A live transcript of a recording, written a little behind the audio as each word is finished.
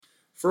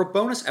For a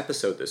bonus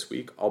episode this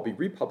week, I'll be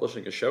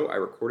republishing a show I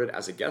recorded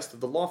as a guest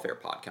of the Lawfare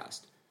podcast.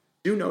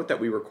 Do note that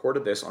we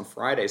recorded this on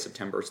Friday,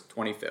 September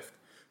 25th,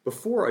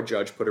 before a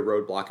judge put a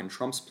roadblock in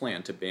Trump's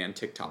plan to ban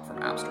TikTok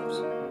from app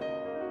stores.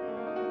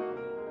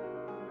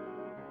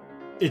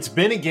 It's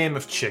been a game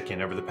of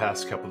chicken over the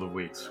past couple of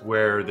weeks,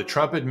 where the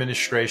Trump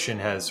administration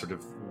has sort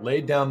of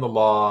laid down the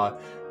law,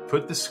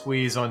 put the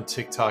squeeze on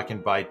TikTok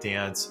and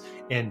ByteDance,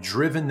 and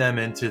driven them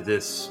into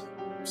this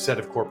set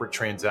of corporate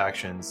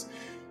transactions.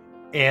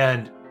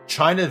 And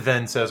China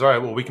then says, all right,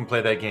 well, we can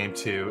play that game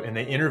too. And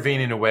they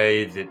intervene in a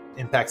way that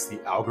impacts the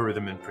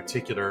algorithm in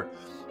particular.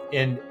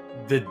 And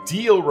the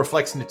deal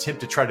reflects an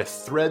attempt to try to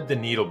thread the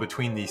needle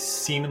between these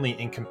seemingly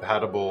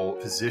incompatible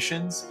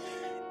positions.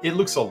 It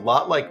looks a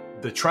lot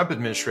like the Trump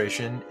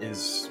administration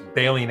is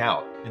bailing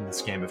out in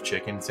this game of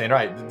chicken, saying, all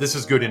right, this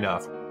is good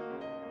enough.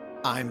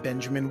 I'm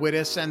Benjamin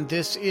Wittes, and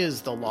this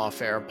is the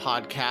Lawfare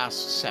podcast,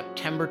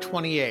 September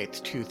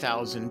 28th,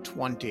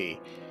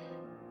 2020.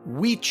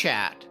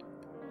 WeChat,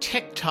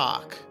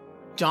 TikTok,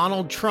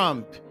 Donald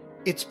Trump.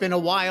 It's been a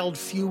wild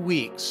few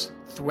weeks.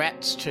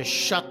 Threats to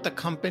shut the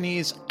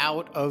companies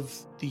out of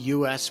the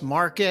U.S.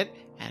 market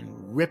and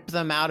rip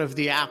them out of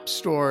the app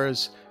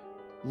stores,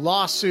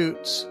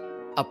 lawsuits,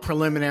 a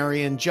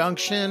preliminary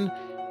injunction,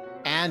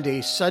 and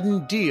a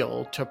sudden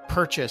deal to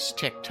purchase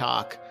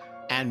TikTok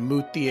and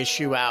moot the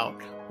issue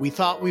out. We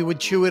thought we would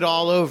chew it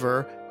all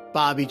over.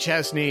 Bobby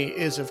Chesney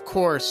is, of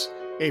course,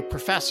 a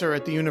professor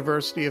at the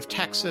University of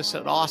Texas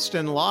at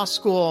Austin Law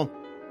School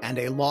and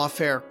a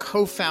Lawfare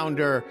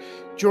co-founder.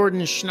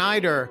 Jordan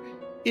Schneider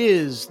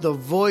is the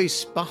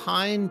voice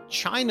behind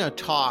China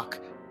Talk,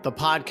 the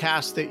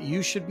podcast that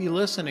you should be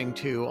listening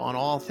to on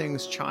all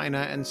things China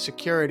and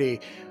security.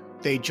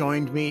 They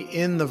joined me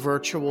in the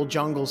virtual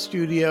jungle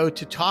studio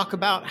to talk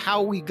about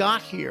how we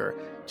got here,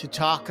 to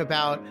talk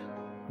about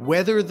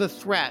whether the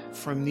threat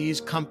from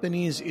these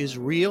companies is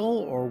real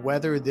or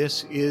whether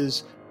this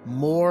is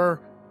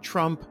more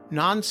Trump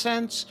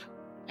nonsense.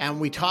 And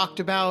we talked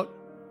about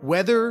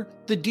whether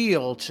the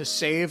deal to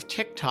save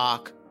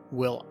TikTok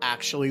will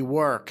actually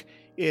work.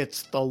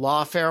 It's the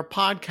Lawfare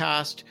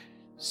podcast,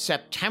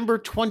 September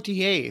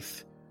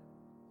 28th,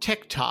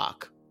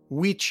 TikTok,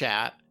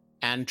 WeChat,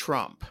 and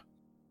Trump.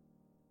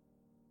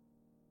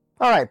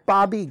 All right,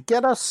 Bobby,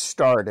 get us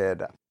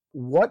started.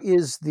 What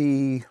is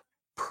the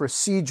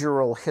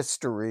procedural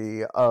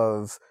history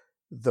of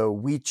the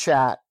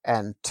WeChat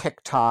and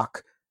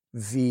TikTok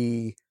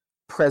v.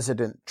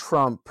 President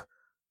Trump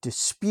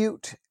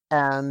dispute,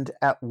 and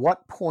at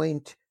what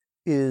point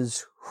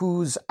is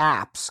whose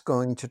apps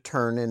going to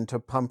turn into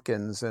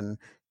pumpkins and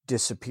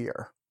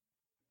disappear?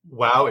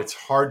 Wow, it's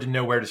hard to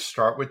know where to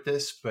start with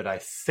this, but I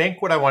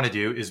think what I want to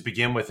do is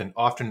begin with an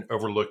often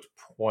overlooked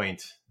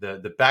point,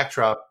 the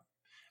backdrop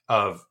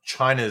of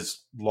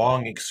China's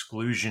long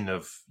exclusion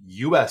of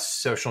U.S.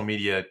 social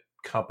media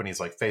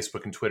companies like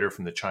Facebook and Twitter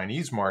from the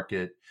Chinese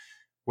market,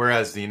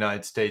 whereas the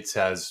United States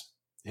has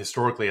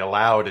historically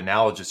allowed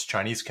analogous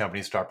Chinese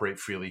companies to operate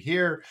freely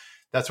here.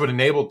 That's what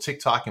enabled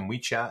TikTok and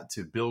WeChat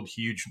to build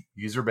huge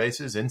user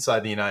bases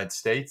inside the United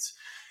States.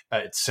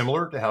 It's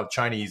similar to how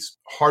Chinese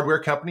hardware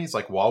companies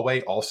like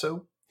Huawei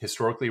also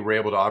historically were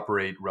able to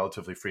operate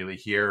relatively freely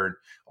here and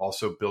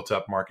also built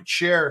up market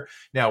share.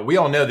 Now, we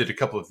all know that a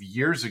couple of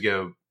years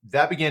ago,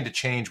 that began to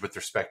change with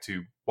respect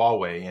to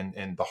Huawei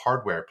and the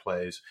hardware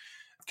plays.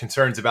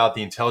 Concerns about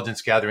the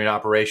intelligence gathering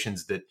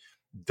operations that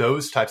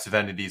those types of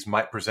entities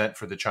might present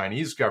for the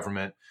Chinese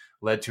government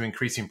led to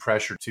increasing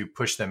pressure to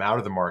push them out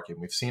of the market.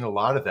 We've seen a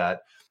lot of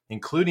that,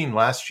 including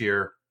last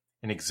year,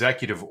 an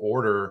executive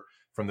order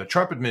from the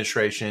Trump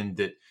administration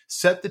that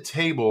set the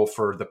table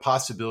for the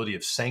possibility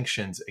of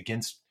sanctions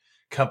against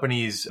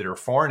companies that are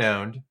foreign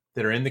owned,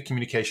 that are in the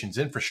communications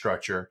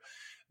infrastructure,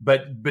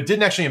 but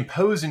didn't actually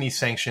impose any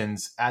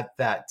sanctions at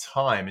that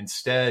time.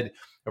 Instead,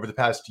 over the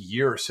past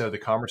year or so, the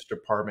Commerce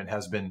Department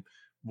has been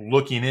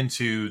looking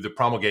into the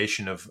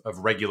promulgation of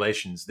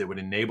regulations that would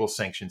enable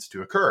sanctions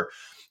to occur.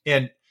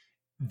 And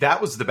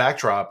that was the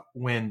backdrop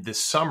when this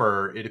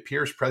summer, it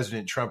appears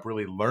President Trump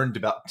really learned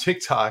about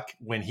TikTok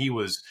when he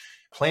was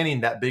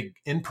planning that big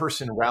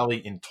in-person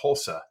rally in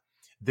Tulsa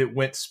that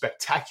went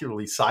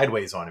spectacularly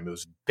sideways on him. It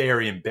was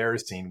very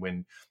embarrassing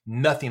when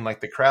nothing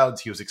like the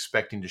crowds he was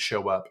expecting to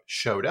show up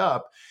showed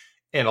up.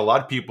 And a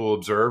lot of people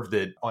observed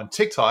that on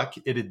TikTok,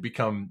 it had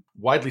become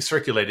widely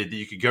circulated that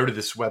you could go to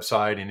this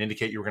website and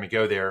indicate you were going to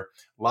go there.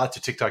 Lots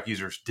of TikTok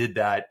users did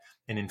that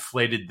and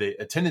inflated the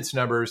attendance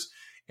numbers.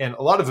 And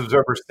a lot of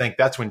observers think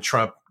that's when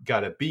Trump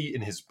got a bee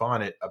in his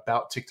bonnet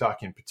about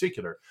TikTok in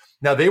particular.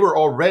 Now,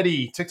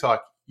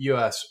 TikTok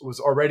US was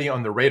already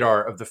on the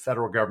radar of the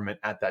federal government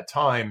at that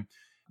time,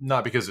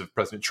 not because of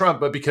President Trump,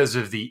 but because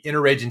of the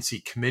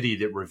interagency committee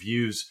that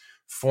reviews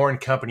foreign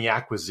company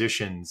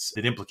acquisitions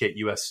that implicate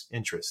U.S.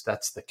 interests.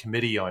 That's the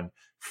Committee on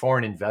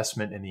Foreign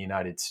Investment in the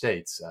United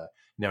States,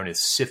 known as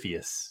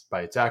CFIUS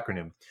by its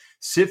acronym.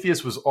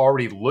 CFIUS was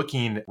already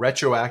looking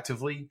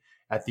retroactively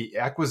at the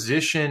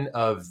acquisition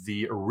of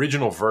the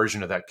original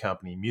version of that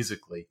company,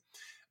 Musical.ly,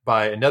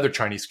 by another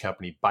Chinese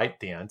company,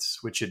 ByteDance,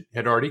 which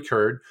had already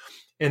occurred.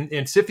 And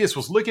CFIUS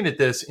was looking at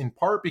this in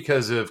part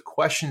because of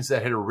questions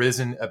that had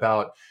arisen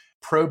about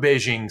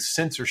pro-Beijing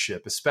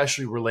censorship,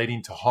 especially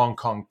relating to Hong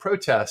Kong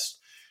protests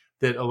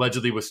that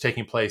allegedly was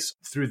taking place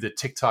through the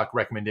TikTok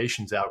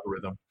recommendations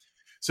algorithm.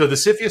 So the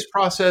CFIUS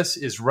process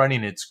is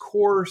running its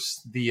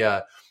course.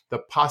 The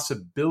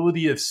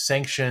possibility of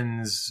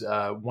sanctions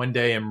one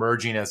day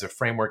emerging as a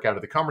framework out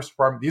of the Commerce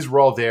Department, these were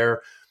all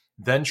there.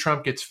 Then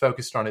Trump gets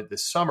focused on it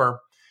this summer.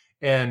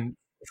 And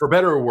for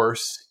better or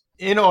worse,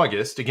 in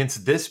August,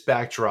 against this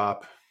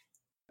backdrop,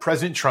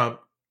 President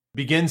Trump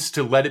begins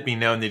to let it be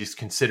known that he's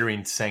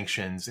considering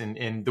sanctions.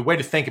 And the way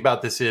to think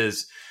about this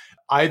is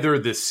either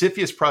the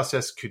CFIUS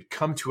process could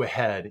come to a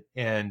head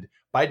and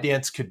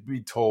ByteDance could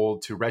be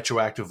told to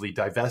retroactively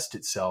divest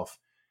itself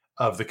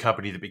of the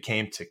company that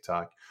became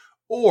TikTok,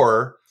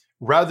 or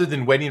rather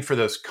than waiting for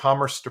those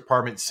Commerce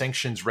Department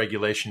sanctions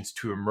regulations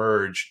to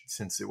emerge,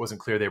 since it wasn't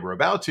clear they were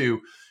about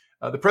to,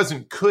 the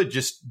president could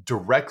just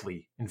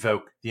directly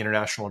invoke the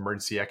International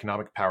Emergency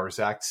Economic Powers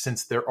Act,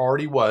 since there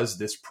already was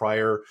this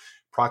prior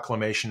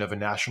proclamation of a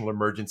national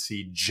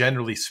emergency,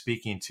 generally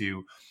speaking,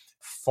 to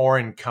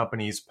foreign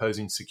companies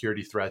posing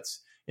security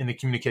threats in the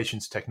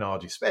communications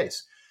technology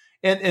space.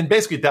 And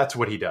basically, that's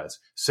what he does.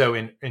 So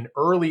in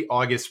early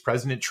August,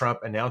 President Trump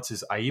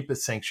announces IEEPA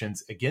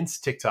sanctions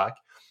against TikTok,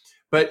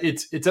 but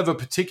it's of a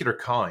particular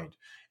kind.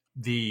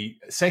 The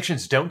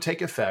sanctions don't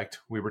take effect,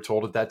 we were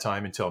told at that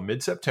time, until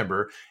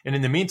mid-September. And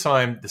in the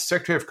meantime, the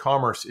Secretary of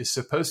Commerce is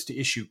supposed to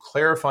issue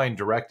clarifying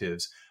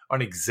directives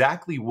on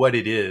exactly what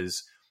it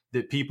is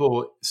that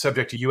people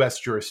subject to U.S.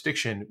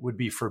 jurisdiction would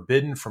be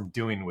forbidden from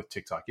doing with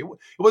TikTok. It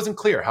wasn't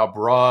clear how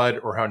broad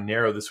or how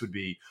narrow this would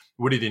be.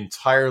 Would it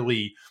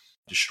entirely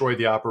destroy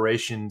the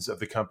operations of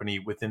the company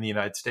within the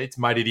United States?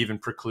 Might it even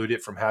preclude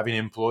it from having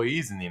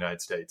employees in the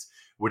United States?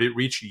 Would it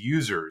reach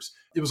users?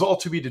 It was all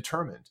to be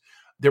determined.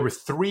 There were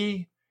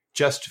three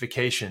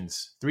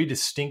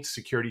distinct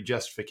security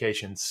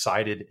justifications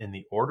cited in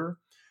the order.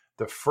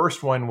 The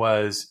first one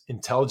was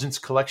intelligence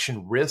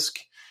collection risk.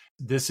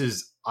 This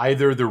is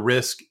either the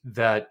risk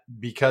that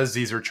because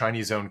these are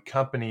Chinese-owned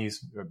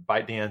companies,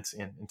 ByteDance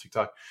and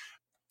TikTok,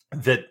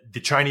 that the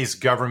Chinese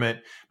government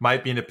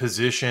might be in a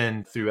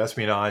position through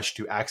espionage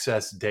to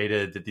access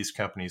data that these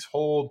companies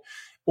hold.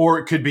 Or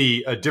it could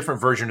be a different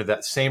version of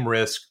that same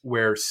risk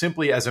where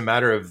simply as a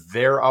matter of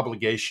their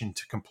obligation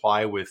to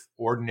comply with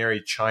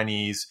ordinary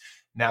Chinese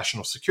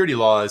national security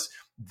laws,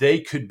 they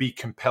could be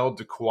compelled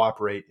to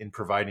cooperate in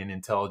providing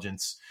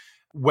intelligence,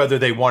 whether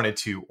they wanted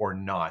to or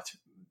not.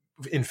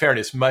 In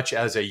fairness, much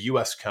as a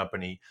U.S.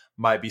 company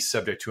might be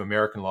subject to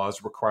American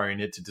laws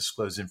requiring it to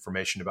disclose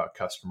information about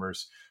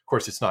customers. Of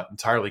course, it's not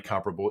entirely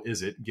comparable,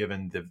 is it,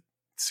 given the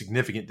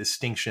significant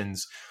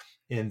distinctions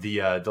in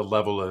the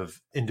level of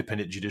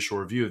independent judicial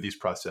review of these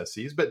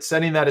processes. But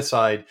setting that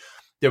aside,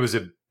 there was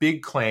a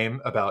big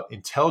claim about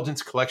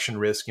intelligence collection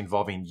risk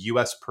involving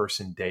U.S.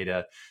 person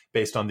data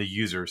based on the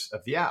users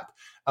of the app.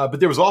 But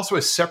there was also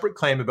a separate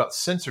claim about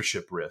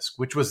censorship risk,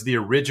 which was the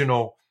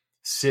original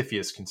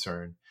CFIUS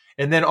concern.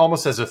 And then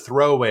almost as a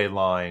throwaway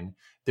line,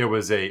 there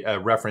was a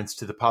reference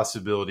to the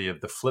possibility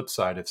of the flip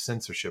side of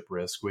censorship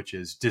risk, which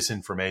is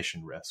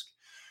disinformation risk.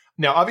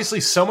 Now, obviously,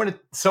 someone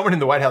in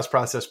the White House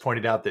process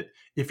pointed out that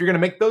if you're going to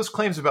make those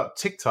claims about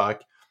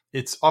TikTok,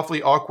 it's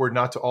awfully awkward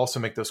not to also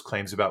make those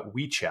claims about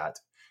WeChat.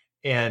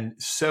 And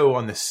so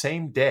on the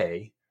same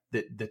day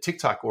that the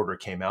TikTok order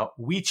came out,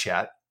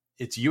 WeChat,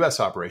 its U.S.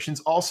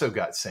 operations, also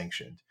got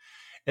sanctioned.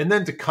 And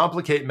then to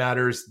complicate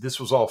matters, this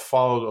was all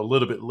followed a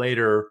little bit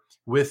later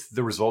with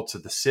the results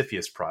of the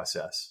CFIUS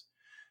process.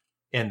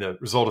 And the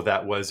result of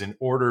that was in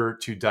order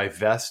to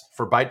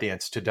for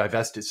ByteDance to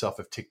divest itself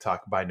of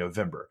TikTok by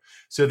November.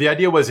 So the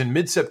idea was in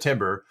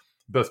mid-September,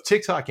 both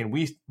TikTok and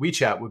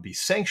WeChat would be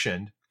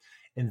sanctioned.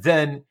 And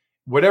then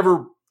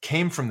whatever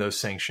came from those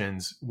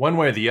sanctions, one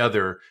way or the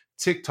other,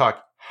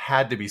 TikTok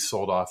had to be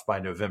sold off by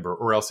November,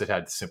 or else it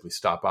had to simply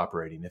stop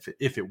operating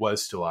if it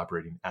was still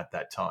operating at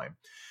that time.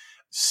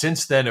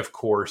 Since then, of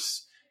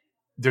course,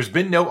 there's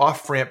been no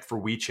off-ramp for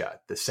WeChat.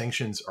 The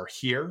sanctions are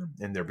here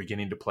and they're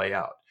beginning to play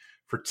out.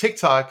 For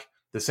TikTok,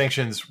 the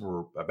sanctions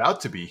were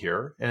about to be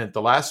here. And at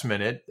the last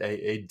minute,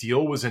 a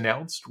deal was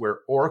announced where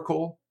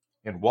Oracle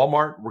and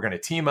Walmart were going to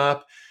team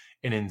up.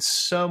 And in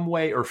some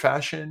way or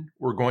fashion,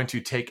 we're going to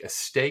take a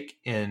stake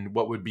in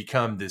what would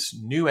become this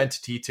new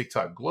entity,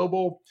 TikTok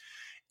Global.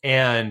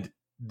 And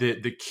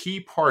the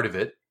key part of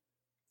it,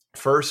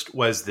 first,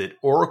 was that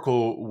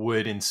Oracle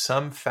would in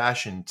some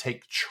fashion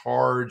take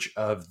charge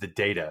of the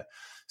data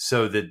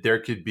so that there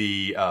could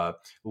be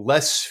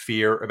less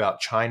fear about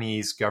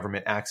Chinese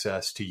government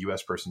access to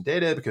U.S. person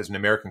data, because an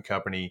American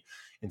company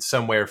in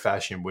some way or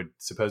fashion would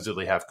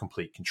supposedly have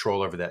complete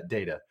control over that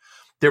data.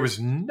 There was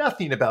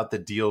nothing about the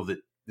deal that,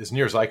 as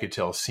near as I could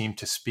tell, seemed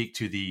to speak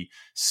to the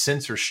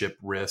censorship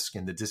risk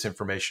and the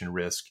disinformation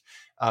risk,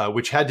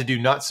 which had to do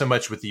not so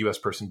much with the U.S.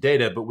 person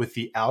data, but with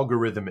the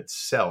algorithm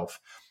itself,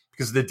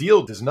 because the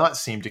deal does not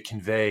seem to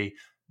convey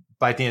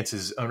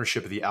ByteDance's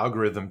ownership of the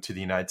algorithm to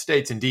the United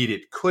States. Indeed,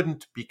 it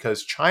couldn't,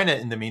 because China,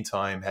 in the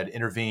meantime, had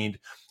intervened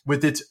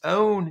with its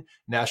own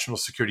national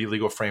security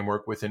legal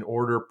framework with an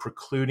order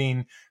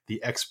precluding the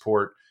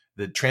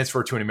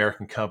transfer to an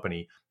American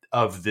company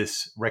of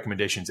this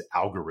recommendations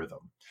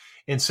algorithm.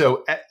 And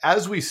so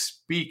as we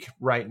speak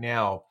right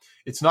now,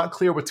 it's not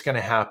clear what's going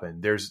to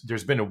happen. There's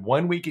been a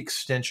 1-week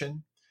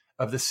extension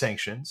of the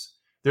sanctions.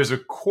 There's a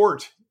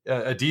court,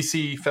 a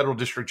DC federal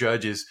district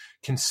judge is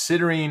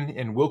considering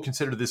and will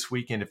consider this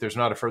weekend, if there's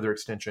not a further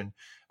extension,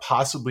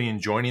 possibly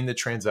enjoining the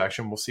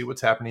transaction. We'll see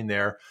what's happening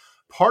there.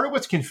 Part of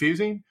what's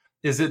confusing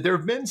is that there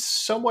have been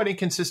somewhat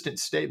inconsistent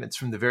statements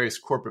from the various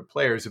corporate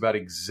players about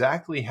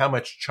exactly how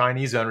much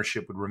Chinese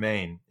ownership would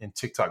remain in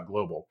TikTok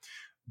Global.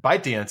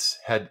 ByteDance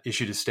had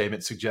issued a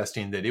statement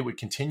suggesting that it would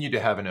continue to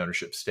have an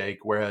ownership stake,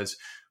 whereas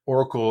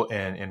Oracle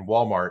and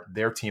Walmart,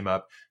 their team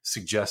up,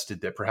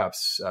 suggested that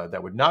perhaps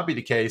that would not be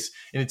the case.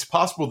 And it's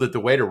possible that the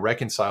way to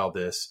reconcile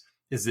this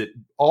is that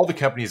all the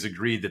companies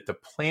agree that the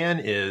plan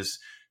is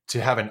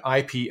to have an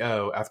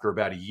IPO after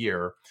about a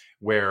year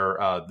where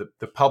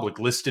the public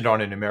listed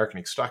on an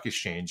American stock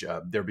exchange,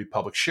 there'd be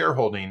public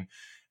shareholding.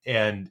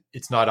 And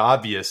it's not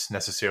obvious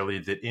necessarily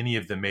that any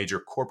of the major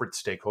corporate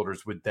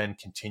stakeholders would then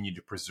continue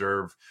to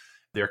preserve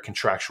their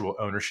contractual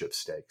ownership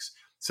stakes.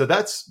 So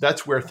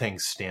that's where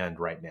things stand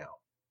right now.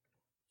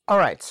 All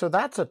right. So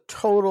that's a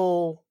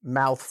total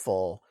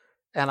mouthful.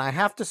 And I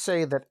have to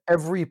say that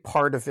every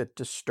part of it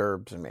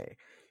disturbs me.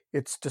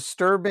 It's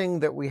disturbing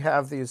that we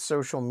have these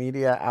social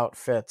media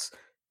outfits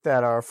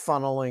that are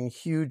funneling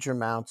huge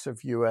amounts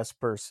of US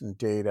person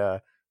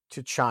data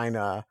to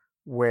China,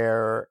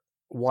 where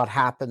what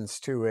happens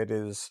to it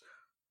is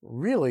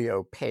really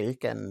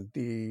opaque, and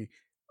the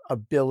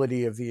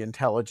ability of the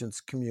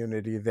intelligence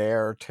community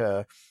there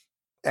to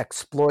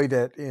exploit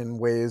it in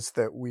ways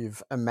that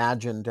we've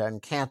imagined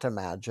and can't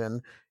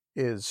imagine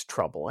is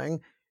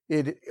troubling.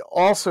 It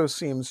also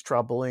seems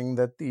troubling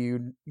that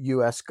the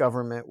US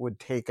government would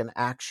take an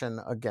action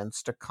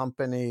against a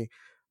company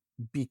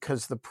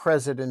because the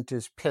president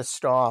is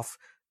pissed off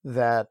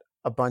that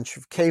a bunch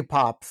of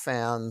K-pop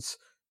fans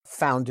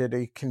found it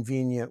a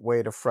convenient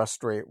way to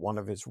frustrate one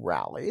of his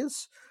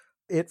rallies.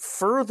 It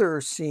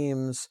further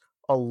seems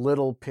a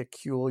little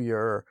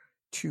peculiar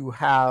to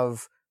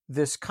have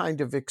this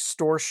kind of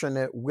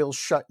extortionate, will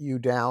shut you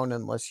down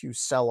unless you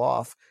sell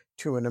off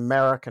to an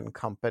American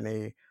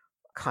company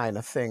kind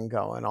of thing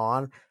going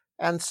on.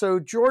 And so,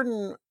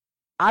 Jordan,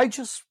 I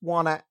just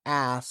want to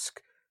ask,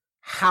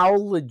 how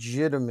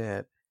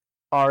legitimate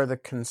are the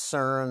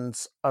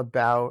concerns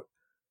about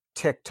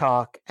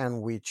TikTok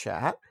and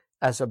WeChat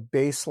as a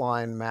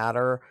baseline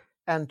matter?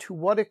 And to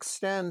what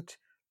extent,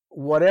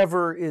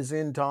 whatever is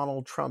in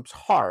Donald Trump's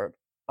heart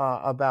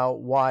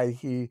about why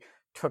he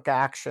took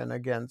action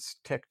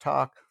against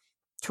TikTok,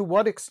 to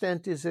what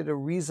extent is it a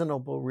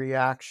reasonable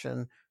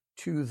reaction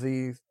to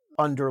the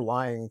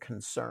underlying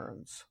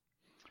concerns?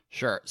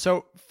 Sure.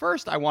 So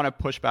first, I want to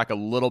push back a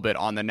little bit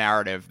on the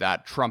narrative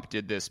that Trump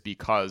did this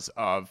because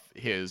of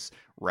his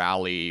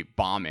rally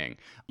bombing.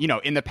 You know,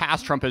 in the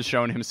past, Trump has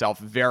shown himself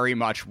very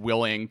much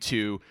willing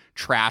to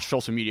trash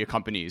social media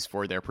companies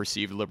for their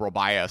perceived liberal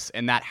bias.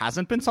 And that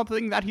hasn't been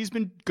something that he's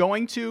been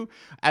going to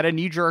at a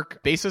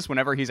knee-jerk basis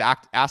whenever he's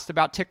asked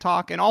about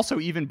TikTok. And also,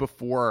 even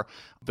before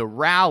the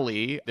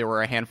rally, there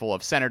were a handful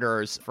of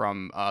senators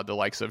from the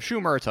likes of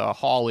Schumer to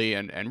Hawley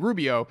and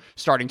Rubio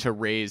starting to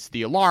raise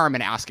the alarm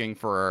and asking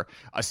for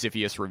a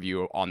CFIUS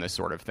review on this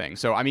sort of thing.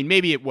 So, I mean,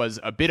 maybe it was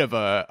a bit of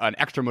an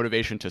extra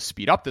motivation to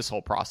speed up this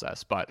whole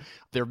process. But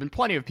there have been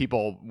plenty of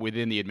people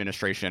within the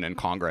administration and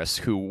Congress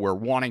who were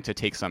wanting to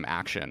take some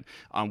action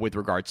with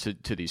regards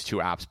to these two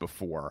apps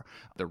before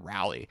the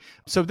rally.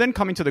 So then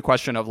coming to the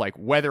question of like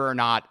whether or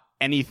not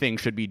anything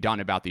should be done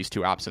about these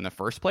two apps in the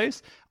first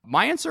place,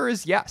 my answer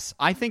is yes.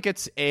 I think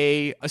it's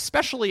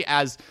especially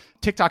as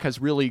TikTok has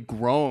really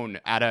grown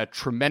at a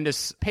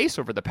tremendous pace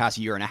over the past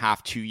year and a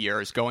half, 2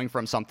 years, going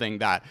from something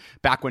that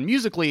back when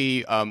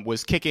Musical.ly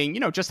was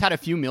kicking, just had a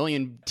few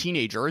million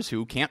teenagers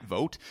who can't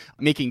vote,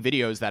 making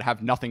videos that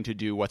have nothing to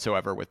do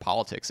whatsoever with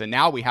politics. And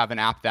now we have an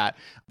app that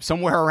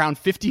somewhere around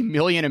 50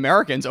 million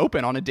Americans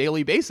open on a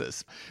daily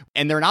basis.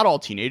 And they're not all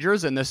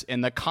teenagers, and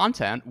the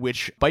content,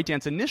 which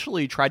ByteDance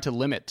initially tried to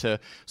limit to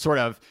sort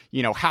of,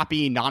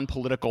 happy,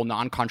 non-political,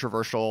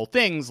 non-controversial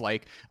things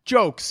like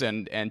jokes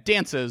and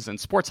dances and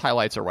sports highlights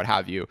or what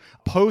have you,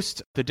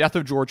 post the death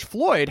of George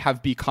Floyd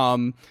have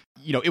become,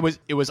 it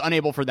was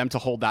unable for them to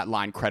hold that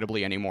line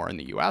credibly anymore in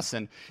the US.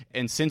 And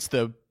since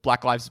the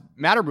Black Lives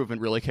Matter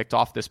movement really kicked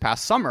off this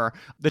past summer,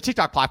 the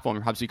TikTok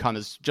platform has become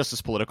just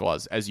as political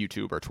as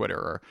YouTube or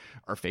Twitter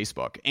or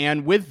Facebook.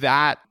 And with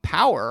that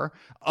power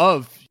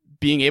of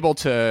being able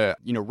to,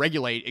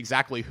 regulate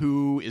exactly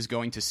who is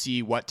going to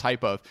see what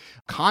type of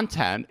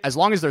content, as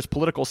long as there's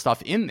political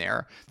stuff in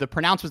there, the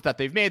pronouncements that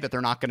they've made that they're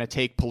not going to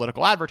take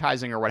political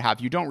advertising or what have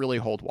you don't really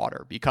hold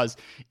water. Because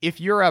if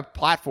you're a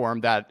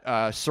platform that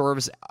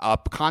serves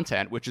up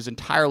content which is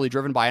entirely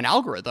driven by an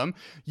algorithm,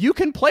 you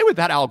can play with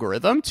that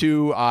algorithm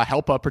to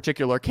help a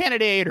particular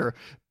candidate or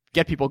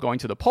get people going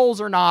to the polls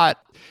or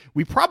not.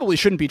 We probably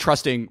shouldn't be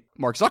trusting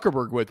Mark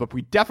Zuckerberg with, but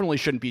we definitely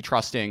shouldn't be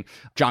trusting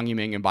Jiang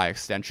Yiming and by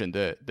extension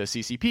the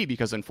CCP,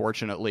 because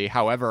unfortunately,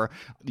 however,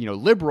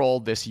 liberal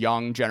this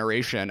young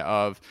generation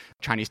of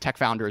Chinese tech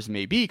founders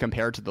may be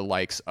compared to the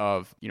likes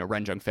of,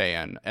 Ren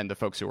Zhengfei and the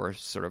folks who are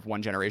sort of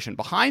one generation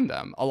behind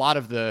them. A lot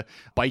of the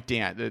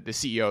ByteDance, the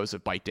CEOs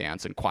of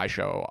ByteDance and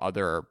Kuaishou,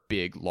 other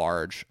big,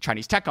 large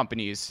Chinese tech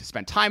companies,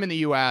 spent time in the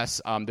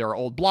US. There are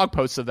old blog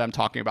posts of them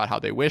talking about how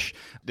they wish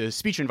the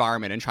speech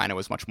environment in China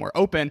was much more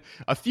open.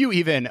 A few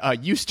even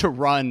used to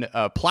run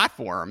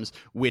platforms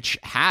which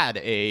had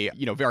a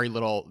very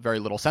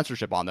little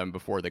censorship on them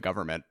before the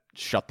government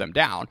shut them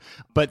down.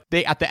 But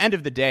they, at the end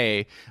of the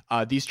day,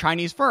 these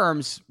Chinese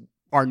firms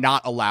are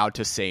not allowed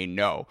to say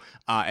no.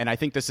 And I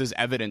think this is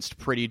evidenced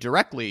pretty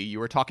directly. You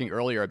were talking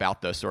earlier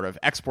about the sort of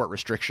export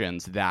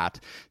restrictions that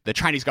the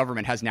Chinese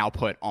government has now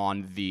put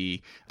on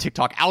the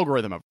TikTok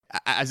algorithm,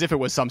 as if it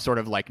was some sort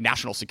of like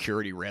national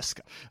security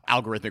risk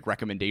algorithmic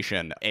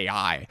recommendation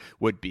AI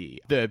would be.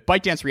 The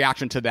ByteDance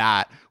reaction to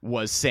that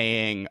was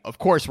saying, of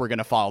course, we're going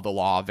to follow the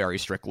law very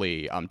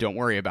strictly. Don't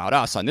worry about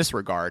us on this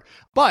regard.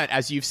 But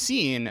as you've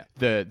seen,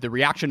 the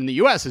reaction in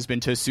the US has been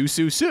to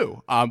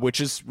sue,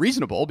 which is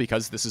reasonable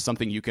because this is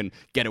something you can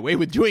get away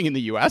with doing in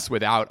the US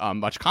without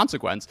much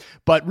consequence,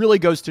 but really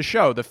goes to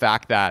show the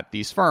fact that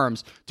these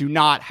firms do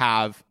not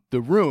have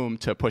the room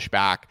to push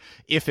back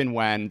if and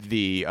when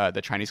the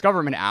Chinese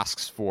government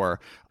asks for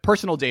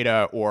personal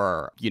data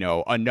or,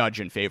 a nudge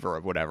in favor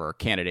of whatever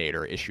candidate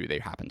or issue they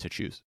happen to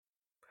choose.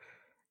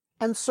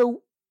 And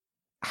so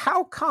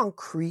how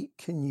concrete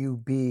can you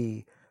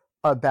be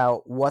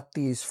about what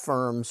these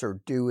firms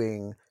are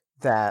doing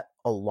that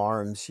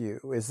alarms you?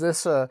 Is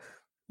this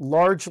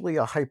largely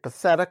a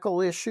hypothetical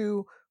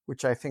issue,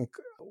 which I think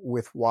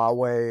with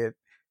Huawei it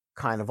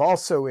kind of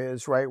also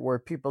is, right? Where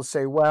people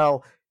say,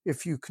 well,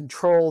 if you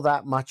control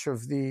that much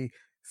of the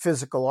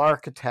physical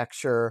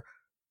architecture,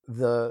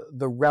 the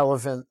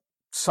relevant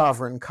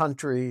sovereign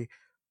country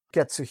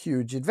gets a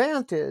huge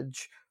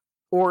advantage?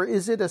 Or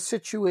is it a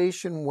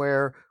situation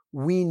where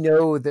we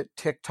know that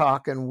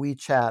TikTok and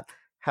WeChat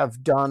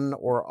have done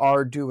or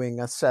are doing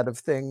a set of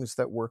things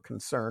that we're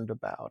concerned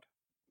about?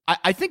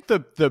 I think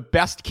the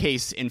best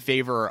case in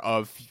favor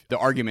of the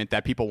argument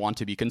that people want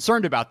to be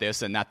concerned about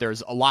this and that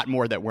there's a lot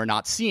more that we're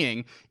not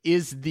seeing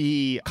is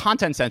the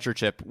content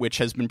censorship, which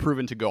has been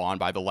proven to go on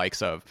by the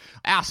likes of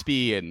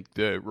Aspie and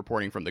the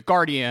reporting from The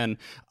Guardian,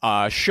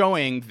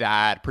 showing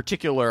that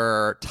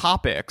particular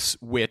topics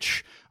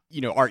which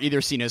are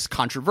either seen as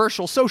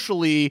controversial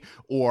socially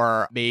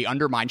or may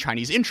undermine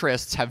Chinese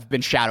interests have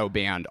been shadow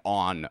banned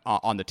on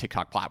the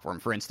TikTok platform.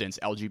 For instance,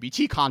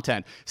 LGBT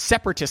content,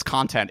 separatist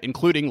content,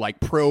 including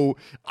like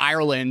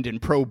pro-Ireland and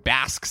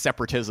pro-Basque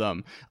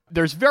separatism.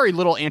 There's very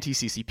little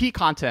anti-CCP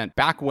content.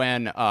 Back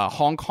when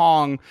Hong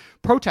Kong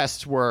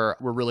protests were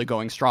really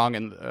going strong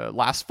in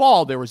last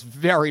fall, there was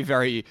very,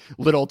 very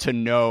little to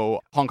no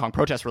Hong Kong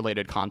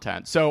protest-related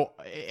content. So,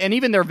 and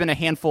even there have been a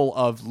handful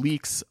of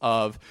leaks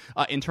of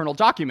internal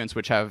documents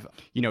which have,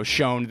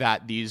 shown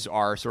that these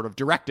are sort of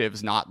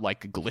directives, not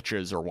like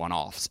glitches or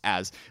one-offs,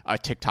 as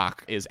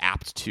TikTok is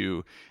apt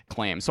to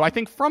claim. So I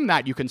think from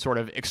that you can sort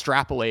of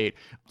extrapolate,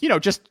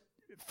 just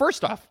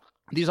first off,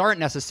 these aren't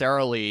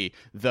necessarily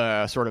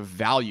the sort of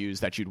values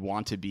that you'd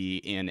want to be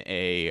in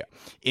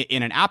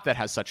an app that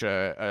has such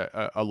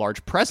a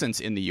large presence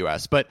in the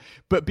US. But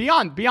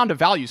beyond a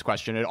values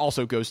question, it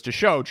also goes to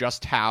show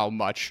just how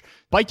much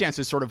ByteDance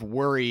is sort of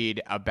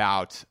worried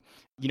about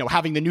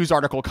having the news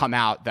article come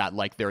out that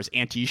like there's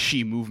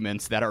anti-Xi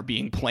movements that are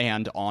being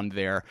planned on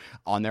their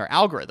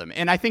algorithm.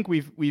 And I think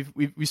we've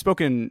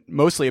spoken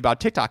mostly about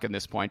TikTok at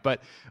this point,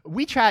 but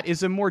WeChat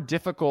is a more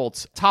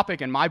difficult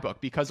topic in my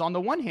book because on the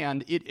one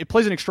hand, it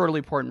plays an extraordinarily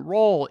important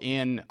role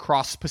in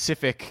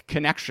cross-Pacific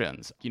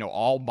connections.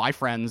 All my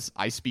friends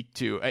I speak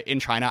to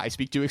in China, I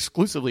speak to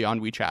exclusively on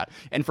WeChat.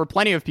 And for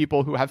plenty of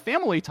people who have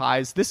family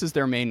ties, this is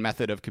their main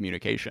method of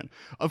communication.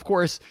 Of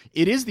course,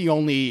 it is the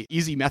only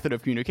easy method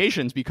of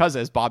communications because,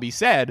 as Bobby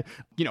said,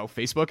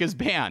 Facebook is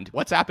banned.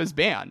 WhatsApp is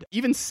banned.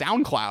 Even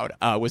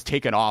SoundCloud was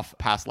taken off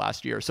past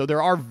last year. So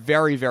there are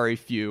very, very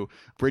few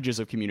bridges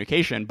of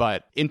communication.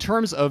 But in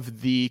terms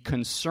of the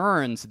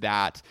concerns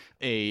that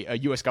a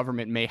U.S.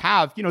 government may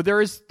have,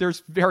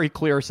 there's very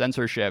clear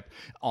censorship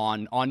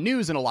on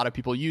news, and a lot of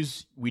people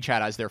use WeChat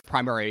as their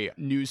primary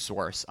news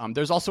source.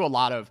 There's also a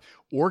lot of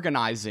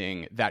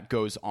organizing that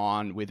goes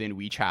on within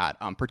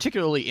WeChat,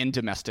 particularly in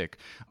domestic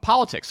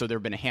politics. So there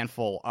have been a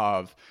handful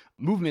of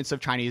movements of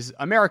Chinese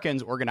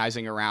Americans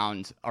organizing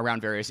around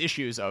various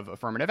issues of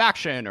affirmative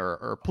action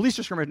or police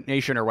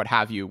discrimination or what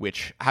have you,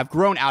 which have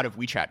grown out of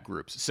WeChat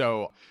groups.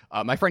 So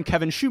my friend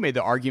Kevin Xu made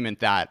the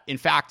argument that, in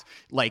fact,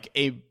 like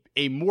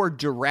a more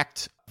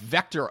direct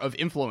vector of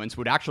influence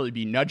would actually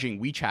be nudging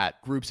WeChat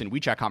groups and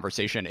WeChat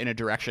conversation in a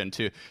direction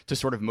to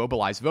sort of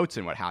mobilize votes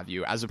and what have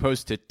you, as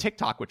opposed to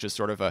TikTok, which is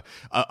sort of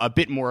a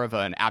bit more of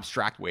an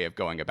abstract way of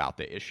going about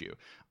the issue.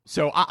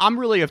 So I'm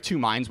really of two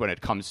minds when it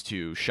comes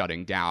to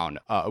shutting down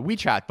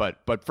WeChat,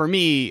 but for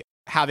me,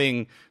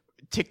 having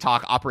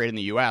TikTok operate in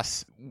the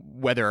US,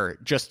 whether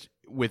just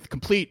with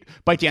complete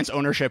ByteDance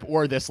ownership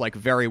or this like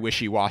very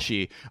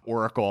wishy-washy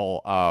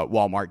Oracle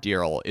Walmart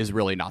deal is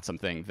really not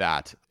something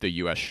that the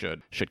U.S.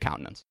 should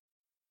countenance.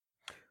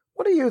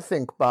 What do you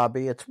think,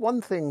 Bobby? It's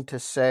one thing to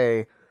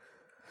say,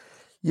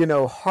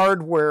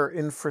 hardware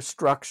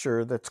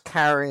infrastructure that's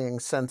carrying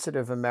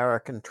sensitive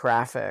American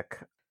traffic,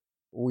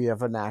 we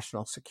have a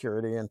national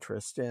security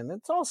interest in.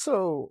 It's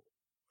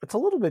a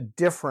little bit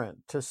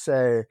different to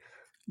say,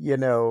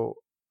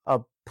 a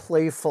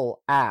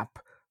playful app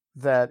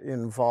that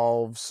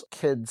involves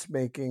kids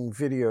making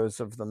videos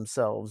of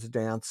themselves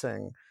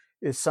dancing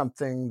is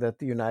something that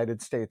the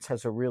United States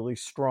has a really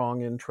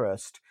strong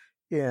interest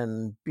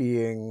in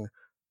being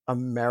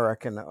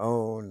American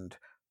owned.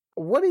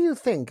 What do you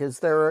think? Is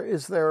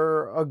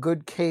there a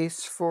good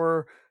case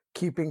for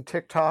keeping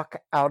TikTok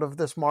out of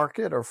this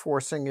market or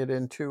forcing it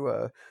into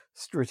a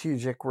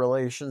strategic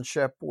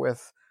relationship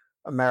with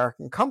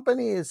American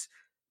companies?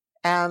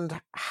 And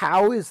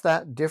how is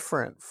that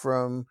different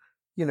from,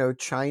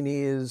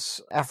 Chinese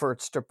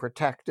efforts to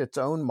protect its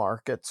own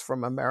markets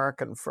from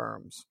American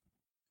firms?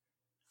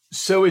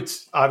 So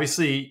it's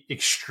obviously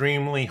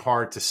extremely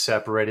hard to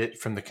separate it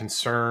from the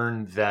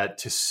concern that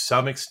to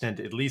some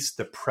extent, at least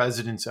the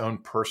president's own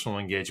personal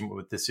engagement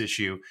with this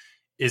issue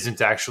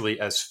isn't actually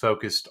as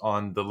focused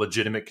on the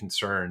legitimate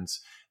concerns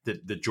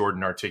that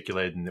Jordan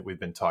articulated and that we've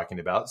been talking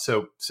about.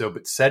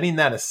 But setting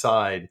that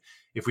aside,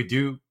 if we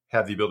do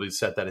have the ability to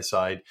set that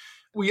aside,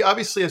 we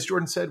obviously, as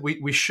Jordan said,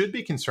 we should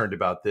be concerned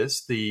about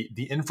this. The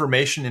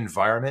information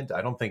environment,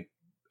 I don't think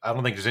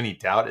there's any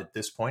doubt at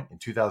this point in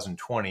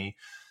 2020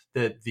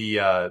 that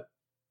the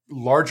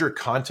larger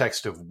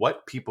context of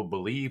what people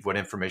believe, what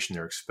information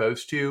they're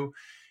exposed to,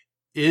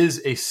 is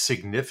a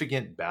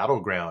significant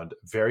battleground,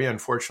 very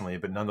unfortunately,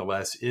 but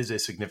nonetheless is a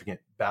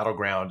significant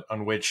battleground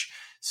on which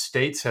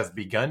states have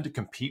begun to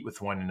compete with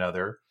one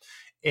another.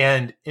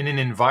 And in an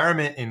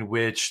environment in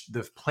which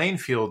the playing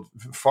field,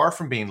 far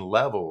from being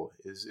level,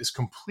 is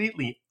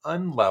completely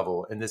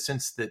unlevel in the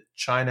sense that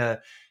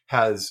China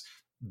has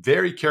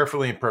very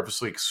carefully and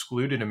purposely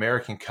excluded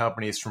American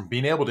companies from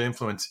being able to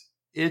influence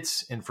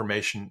its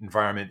information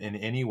environment in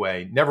any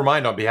way, never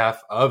mind on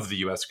behalf of the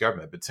U.S.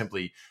 government, but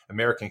simply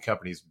American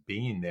companies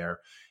being there.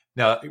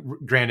 Now,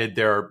 granted,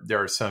 there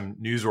are some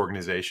news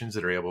organizations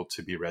that are able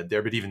to be read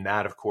there, but even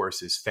that, of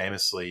course, is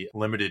famously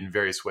limited in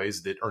various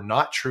ways that are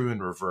not true in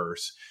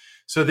reverse.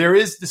 So there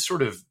is this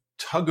sort of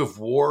tug of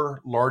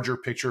war, larger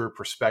picture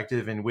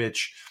perspective in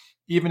which,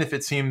 even if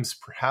it seems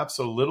perhaps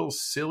a little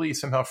silly,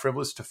 somehow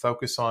frivolous to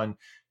focus on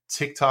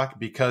TikTok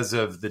because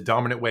of the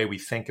dominant way we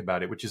think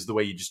about it, which is the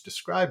way you just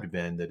described,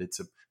 Ben, that it's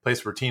a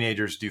place where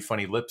teenagers do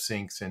funny lip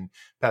syncs and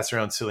pass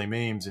around silly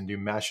memes and do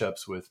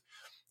mashups with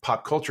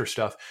pop culture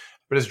stuff.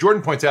 But as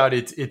Jordan points out,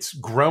 it's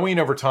growing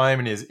over time,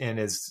 and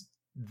as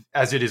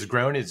it has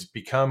grown, it's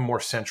become more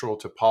central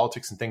to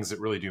politics and things that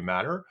really do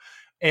matter.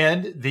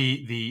 And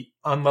the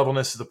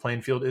unlevelness of the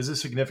playing field is a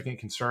significant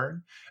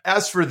concern.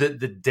 As for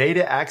the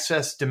data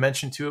access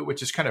dimension to it,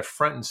 which is kind of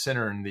front and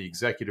center in the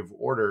executive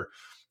order,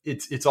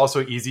 it's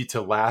also easy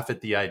to laugh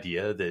at the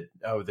idea that,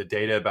 the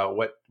data about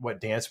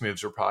what dance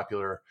moves are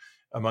popular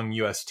among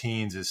U.S.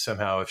 teens is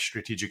somehow of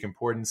strategic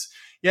importance.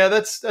 Yeah,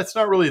 that's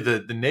not really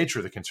the nature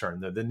of the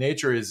concern. The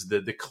nature is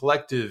the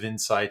collective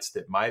insights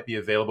that might be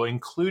available,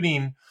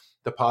 including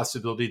the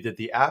possibility that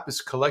the app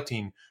is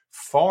collecting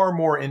far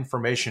more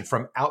information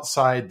from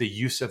outside the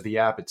use of the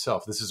app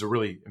itself. This is a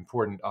really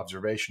important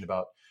observation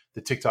about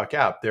the TikTok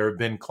app. There have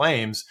been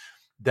claims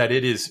that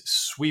it is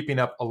sweeping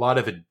up a lot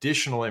of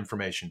additional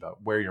information about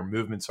where your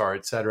movements are,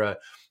 et cetera,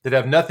 that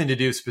have nothing to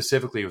do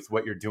specifically with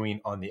what you're doing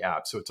on the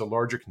app. So it's a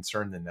larger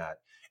concern than that.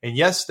 And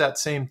yes, that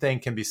same thing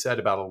can be said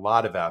about a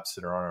lot of apps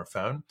that are on our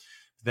phone.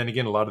 Then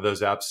again, a lot of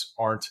those apps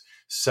aren't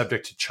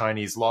subject to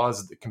Chinese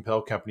laws that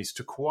compel companies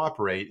to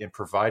cooperate in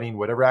providing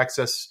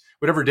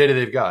whatever data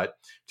they've got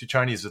to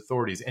Chinese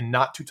authorities and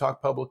not to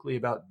talk publicly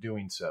about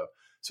doing so.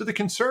 So the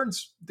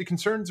concerns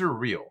are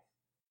real.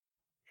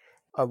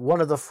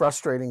 One of the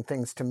frustrating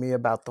things to me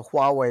about the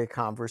Huawei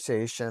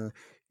conversation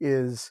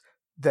is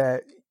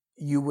that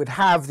you would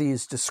have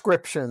these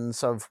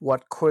descriptions of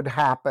what could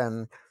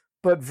happen,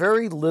 but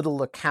very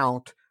little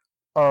account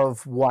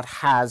of what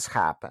has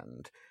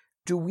happened.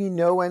 Do we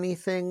know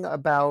anything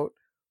about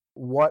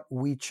what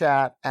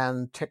WeChat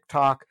and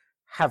TikTok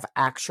have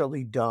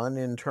actually done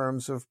in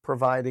terms of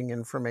providing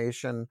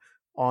information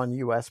on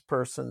U.S.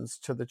 persons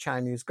to the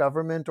Chinese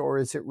government, or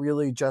is it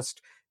really just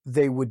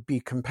they would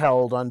be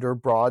compelled under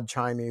broad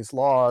Chinese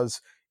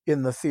laws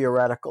in the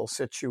theoretical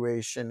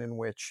situation in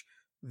which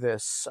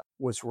this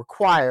was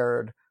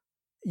required?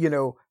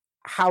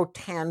 How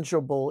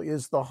tangible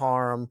is the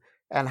harm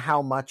and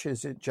how much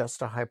is it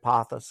just a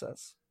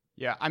hypothesis?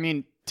 Yeah, I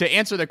mean, to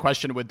answer the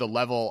question with the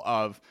level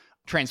of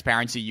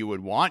transparency you would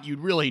want, you'd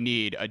really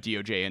need a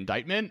DOJ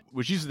indictment,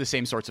 which uses the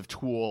same sorts of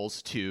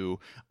tools to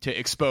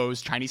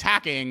expose Chinese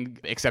hacking,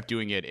 except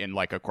doing it in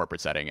like a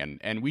corporate setting.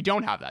 And we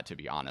don't have that, to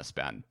be honest,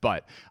 Ben.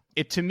 But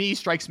it, to me,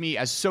 strikes me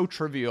as so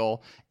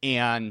trivial.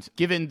 And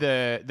given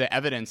the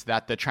evidence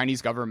that the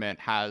Chinese government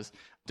has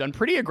done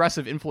pretty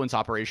aggressive influence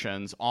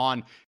operations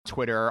on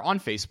Twitter, on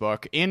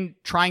Facebook, in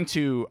trying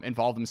to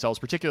involve themselves,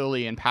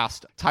 particularly in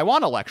past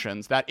Taiwan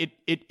elections, that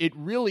it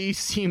really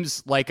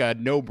seems like a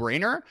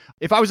no-brainer.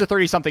 If I was a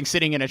 30-something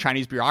sitting in a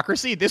Chinese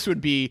bureaucracy, this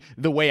would be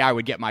the way I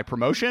would get my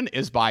promotion,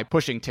 is by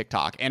pushing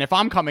TikTok. And if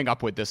I'm coming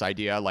up with this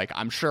idea, like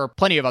I'm sure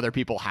plenty of other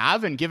people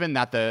have, and given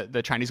that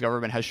the Chinese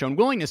government has shown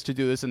willingness to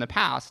do this in the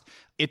past,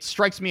 it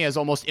strikes me as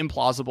almost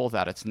implausible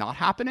that it's not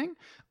happening.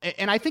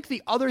 And I think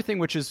the other thing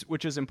which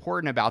is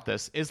important about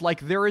this is,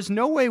 like, there is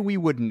no way we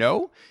would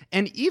know.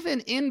 And even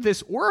in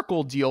this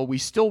Oracle deal, we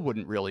still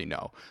wouldn't really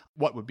know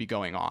what would be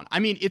going on. I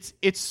mean,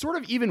 it's sort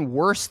of even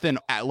worse than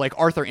like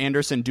Arthur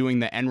Andersen doing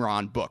the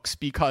Enron books,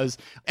 because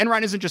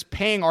Enron isn't just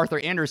paying Arthur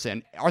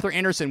Andersen. Arthur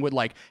Andersen would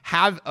like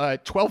have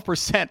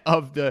 12%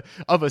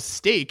 of a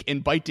stake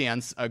in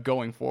ByteDance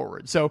going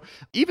forward. So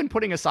even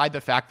putting aside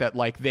the fact that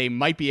like they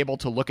might be able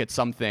to look at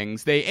some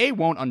things, they A,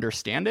 won't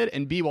understand it,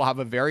 and B, will have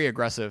a very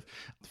aggressive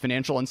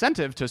financial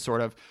incentive to sort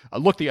of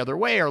look the other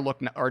way,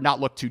 or not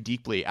look too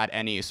deeply at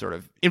any sort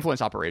of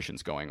influence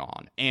operations going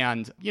on.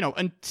 And, you know,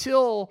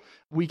 until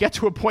we get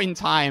to a point in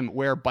time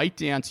where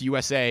ByteDance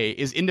USA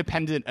is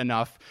independent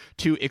enough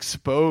to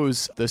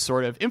expose the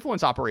sort of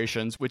influence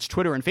operations which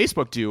Twitter and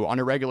Facebook do on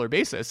a regular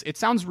basis, it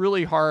sounds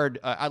really hard,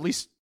 at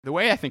least the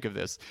way I think of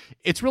this,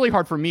 it's really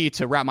hard for me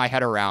to wrap my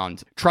head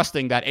around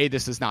trusting that A,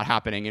 this is not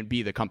happening, and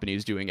B, the company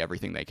is doing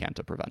everything they can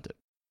to prevent it.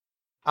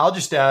 I'll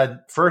just add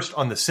first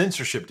on the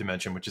censorship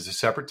dimension, which is a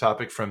separate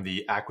topic from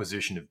the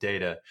acquisition of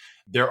data.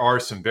 There are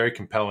some very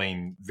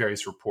compelling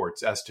various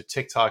reports. As to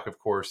TikTok, of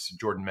course,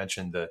 Jordan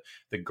mentioned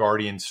the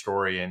Guardian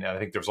story, and I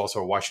think there's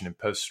also a Washington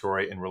Post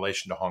story in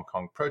relation to Hong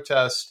Kong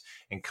protests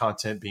and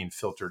content being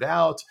filtered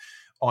out.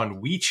 On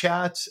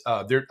WeChat,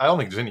 I don't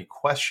think there's any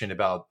question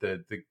about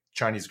the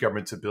Chinese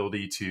government's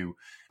ability to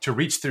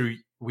reach through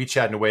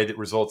WeChat in a way that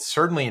results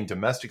certainly in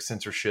domestic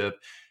censorship.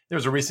 There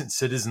was a recent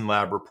Citizen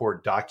Lab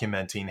report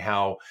documenting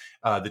how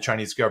the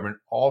Chinese government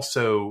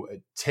also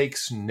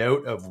takes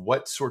note of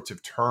what sorts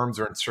of terms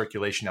are in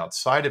circulation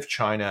outside of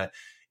China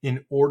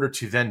in order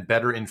to then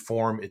better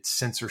inform its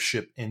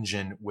censorship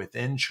engine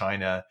within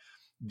China.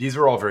 These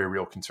are all very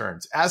real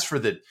concerns. As for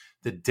the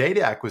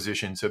data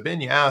acquisition, so Ben,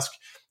 you ask,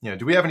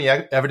 do we have any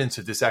evidence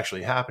of this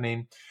actually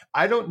happening?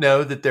 I don't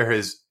know that there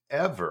has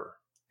ever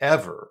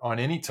on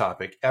any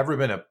topic ever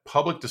been a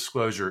public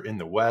disclosure in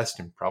the West,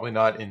 and probably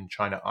not in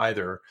China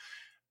either,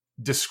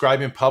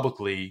 describing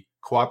publicly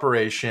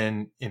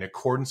cooperation in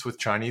accordance with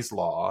Chinese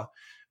law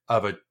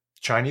of a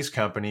Chinese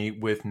company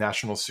with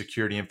national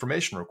security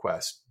information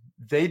requests.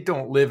 They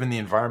don't live in the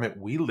environment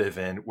we live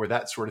in, where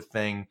that sort of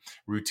thing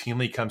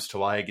routinely comes to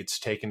light, gets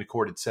taken to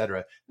court,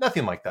 etc.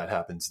 Nothing like that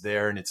happens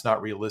there, and it's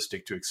not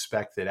realistic to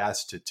expect that,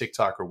 as to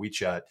TikTok or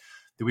WeChat,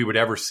 that we would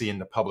ever see in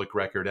the public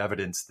record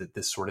evidence that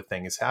this sort of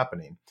thing is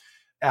happening.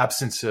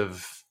 Absence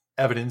of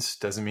evidence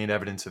doesn't mean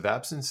evidence of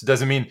absence.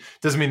 Doesn't mean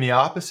the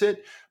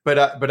opposite.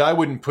 But I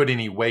wouldn't put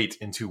any weight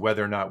into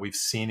whether or not we've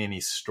seen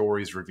any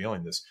stories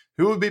revealing this.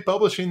 Who would be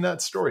publishing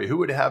that story? Who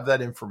would have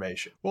that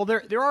information? Well,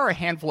 there are a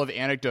handful of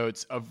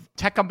anecdotes of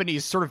tech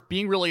companies sort of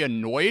being really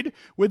annoyed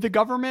with the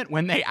government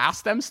when they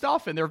ask them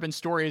stuff. And there have been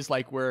stories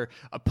like where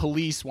a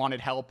police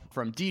wanted help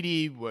from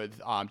Didi, with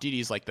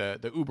Didi's like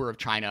the Uber of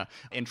China,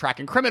 in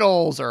tracking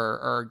criminals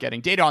or getting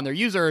data on their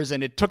users.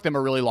 And it took them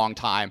a really long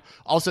time.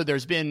 Also,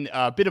 there's been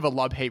a bit of a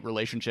love-hate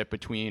relationship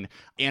between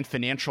Ant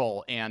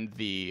Financial and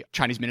the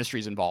Chinese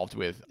ministries involved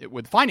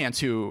with finance,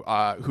 who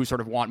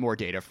sort of want more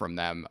data from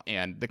them,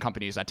 and the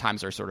companies at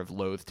times are sort of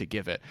loath to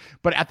give it.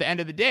 But at the end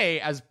of the day,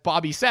 as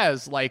Bobby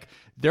says, like,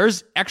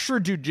 there's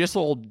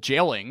extrajudicial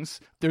jailings.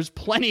 There's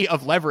plenty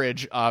of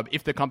leverage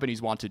if the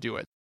companies want to do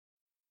it.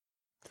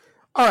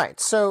 All right,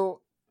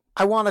 so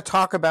I want to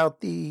talk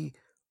about the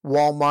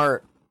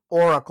Walmart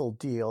Oracle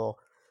deal,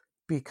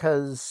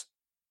 because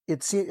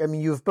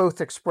you've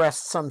both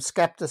expressed some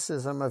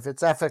skepticism of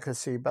its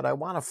efficacy, but I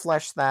want to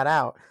flesh that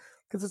out.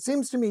 Because it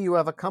seems to me you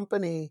have a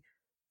company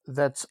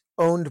that's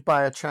owned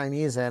by a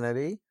Chinese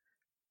entity,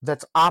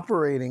 that's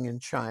operating in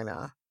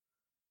China,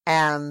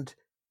 and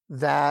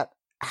that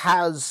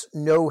has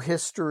no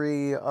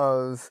history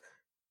of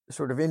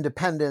sort of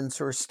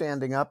independence or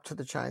standing up to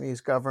the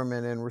Chinese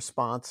government in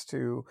response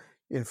to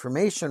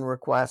information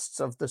requests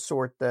of the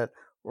sort that,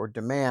 or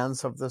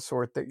demands of the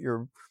sort that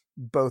you're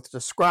both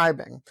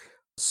describing.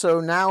 So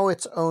now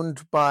it's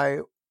owned by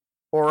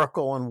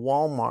Oracle and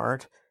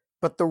Walmart,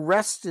 but the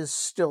rest is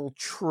still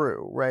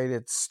true, right?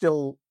 It's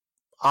still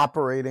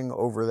operating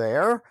over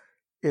there.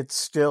 It's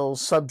still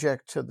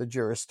subject to the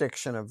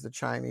jurisdiction of the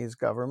Chinese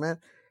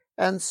government.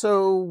 And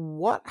so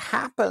what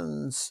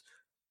happens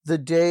the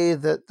day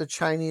that the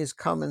Chinese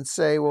come and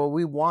say, well,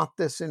 we want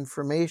this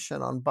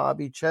information on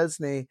Bobby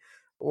Chesney,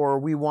 or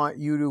we want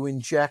you to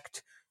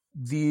inject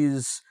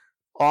these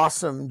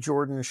awesome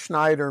Jordan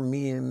Schneider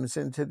memes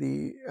into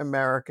the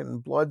American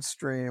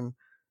bloodstream,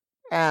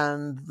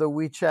 and the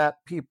WeChat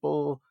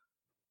people,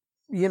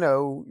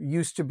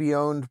 used to be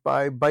owned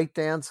by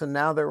ByteDance and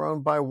now they're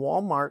owned by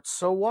Walmart.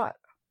 So what?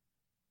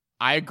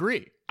 I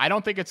agree. I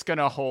don't think it's going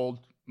to hold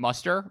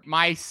muster.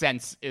 My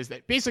sense is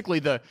that basically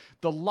the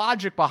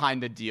logic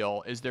behind the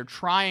deal is they're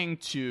trying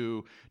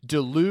to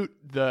dilute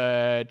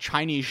the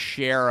Chinese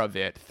share of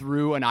it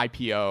through an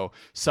IPO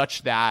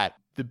such that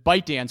the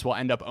ByteDance will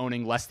end up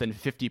owning less than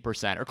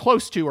 50% or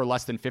close to or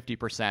less than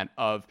 50%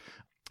 of,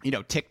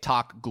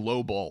 TikTok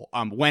Global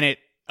when it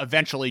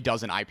eventually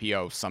does an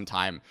IPO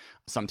sometime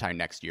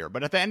next year.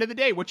 But at the end of the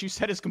day, what you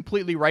said is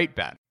completely right,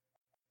 Ben.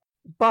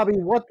 Bobby,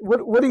 what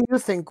do you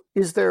think?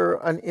 Is there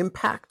an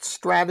impact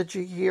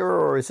strategy here,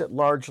 or is it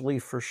largely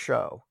for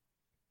show?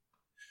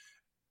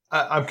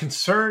 I'm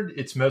concerned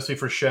it's mostly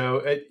for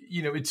show.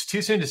 It's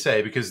too soon to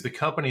say because the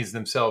companies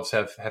themselves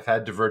have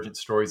had divergent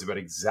stories about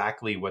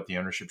exactly what the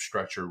ownership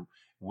structure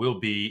will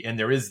be. And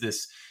there is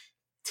this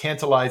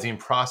tantalizing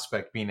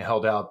prospect being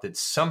held out that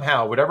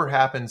somehow, whatever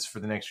happens for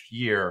the next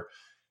year,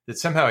 that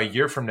somehow a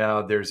year from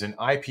now, there's an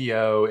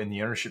IPO and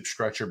the ownership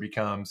structure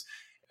becomes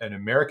an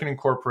American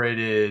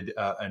incorporated,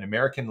 an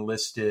American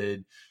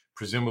listed,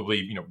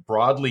 presumably,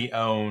 broadly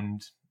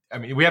owned. I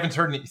mean, we haven't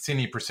seen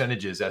any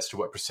percentages as to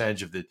what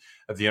percentage of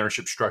the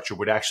ownership structure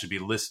would actually be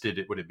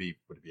listed. Would it be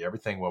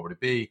everything? What would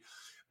it be?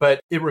 But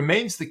it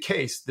remains the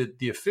case that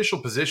the official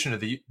position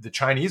of the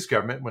Chinese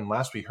government, when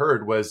last we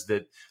heard, was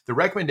that the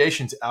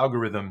recommendations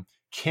algorithm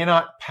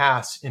cannot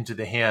pass into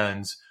the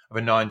hands of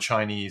a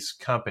non-Chinese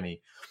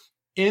company.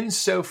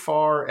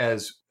 Insofar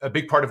as a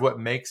big part of what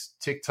makes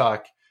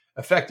TikTok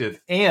effective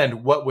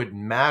and what would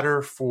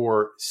matter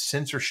for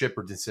censorship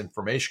or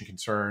disinformation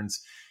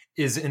concerns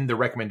is in the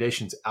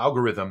recommendations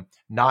algorithm,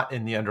 not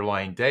in the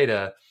underlying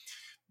data.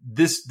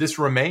 This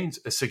remains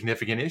a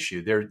significant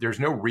issue. There's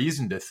no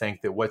reason to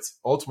think that what's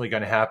ultimately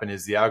going to happen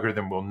is the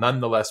algorithm will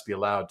nonetheless be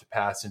allowed to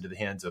pass into the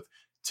hands of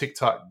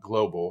TikTok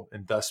Global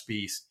and thus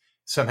be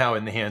somehow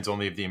in the hands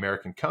only of the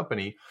American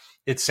company.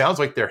 It sounds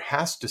like there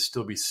has to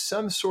still be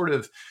some sort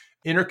of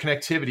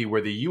interconnectivity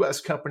where the U.S.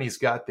 company's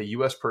got the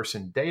U.S.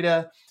 person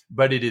data,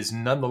 but it is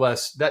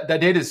nonetheless, that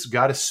data's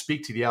got to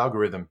speak to the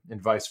algorithm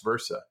and vice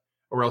versa,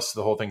 or else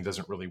the whole thing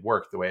doesn't really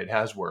work the way it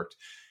has worked.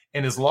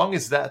 And as long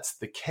as that's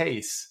the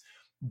case,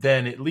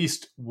 then at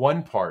least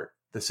one part,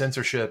 the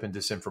censorship and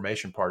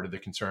disinformation part of the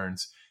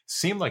concerns,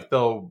 seem like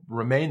they'll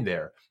remain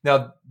there.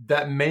 Now,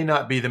 that may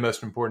not be the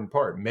most important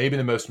part. Maybe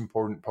the most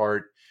important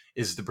part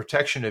is the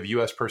protection of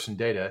U.S. person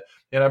data.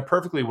 And I'm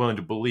perfectly willing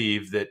to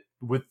believe that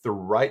with the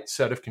right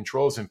set of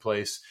controls in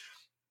place,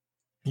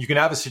 you can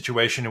have a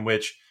situation in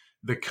which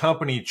the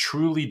company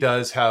truly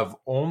does have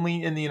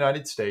only in the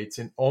United States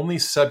and only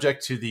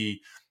subject to the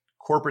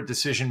corporate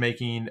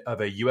decision-making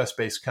of a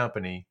US-based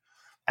company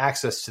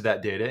access to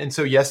that data. And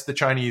so, yes, the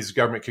Chinese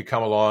government could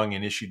come along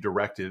and issue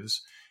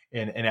directives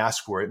and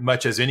ask for it,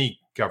 much as any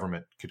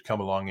government could come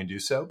along and do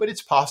so. But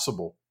it's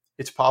possible.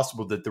 It's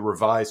possible that the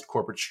revised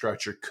corporate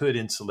structure could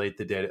insulate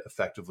the data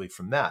effectively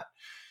from that.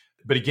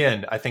 But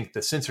again, I think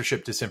the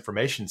censorship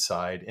disinformation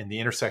side and the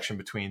intersection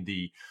between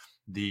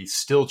the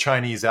still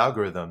Chinese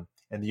algorithm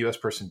and the U.S.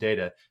 person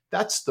data,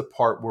 that's the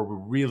part where we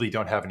really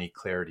don't have any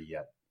clarity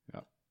yet.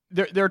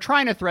 They're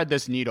trying to thread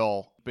this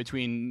needle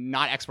between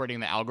not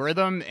exporting the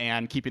algorithm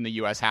and keeping the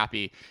U.S.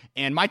 happy.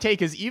 And my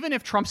take is, even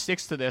if Trump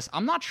sticks to this,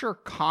 I'm not sure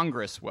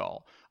Congress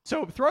will.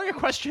 So throwing a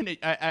question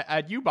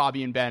at you,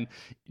 Bobby and Ben,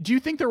 do you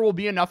think there will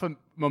be enough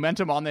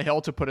momentum on the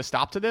Hill to put a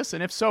stop to this?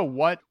 And if so,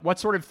 what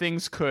sort of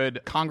things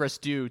could Congress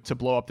do to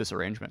blow up this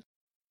arrangement?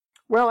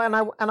 Well, and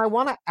I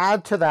want to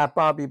add to that,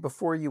 Bobby,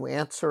 before you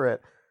answer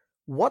it.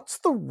 What's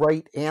the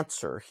right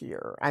answer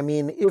here? I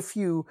mean, if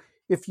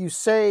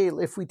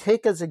we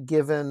take as a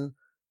given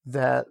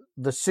that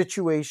the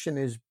situation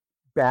is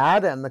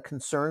bad and the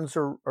concerns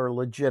are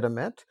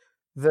legitimate,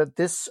 that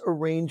this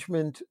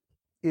arrangement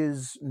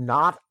is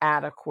not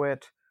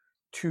adequate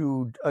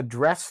to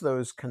address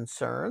those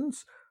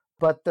concerns,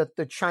 but that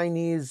the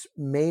Chinese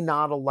may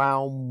not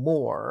allow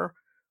more,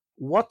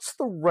 what's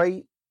the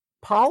right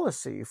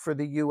policy for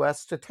the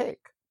U.S. to take?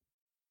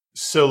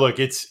 So look,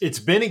 it's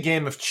been a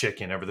game of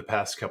chicken over the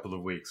past couple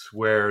of weeks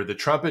where the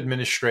Trump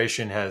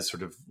administration has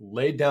sort of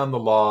laid down the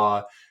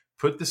law,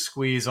 put the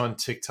squeeze on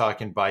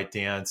TikTok and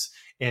ByteDance,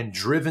 and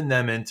driven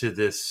them into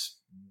this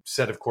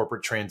set of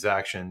corporate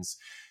transactions.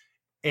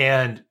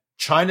 And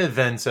China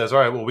then says, all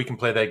right, well, we can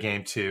play that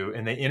game too.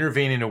 And they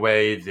intervene in a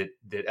way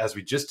that, as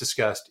we just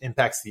discussed,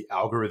 impacts the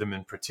algorithm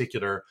in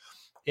particular.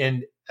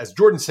 And as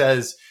Jordan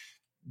says,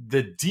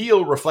 the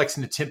deal reflects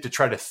an attempt to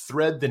try to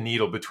thread the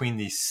needle between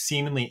these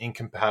seemingly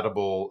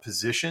incompatible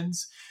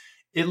positions.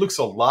 It looks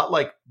a lot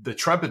like the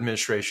Trump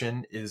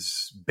administration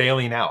is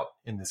bailing out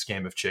in this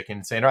game of chicken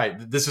and saying, all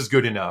right, this is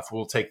good enough.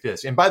 We'll take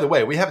this. And by the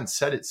way, we haven't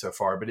said it so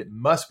far, but it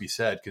must be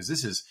said because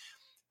this is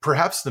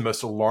perhaps the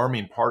most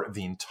alarming part of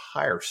the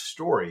entire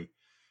story.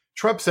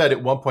 Trump said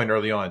at one point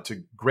early on,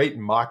 to great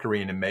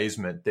mockery and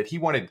amazement, that he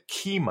wanted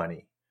key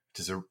money,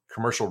 which is a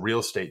commercial real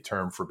estate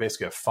term for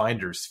basically a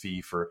finder's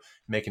fee for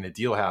making a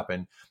deal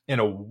happen, and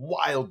a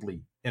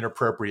wildly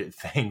inappropriate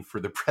thing for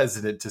the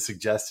president to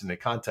suggest in a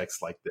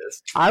context like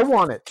this. I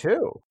want it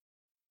too.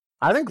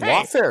 I think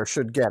Lawfare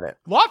should get it.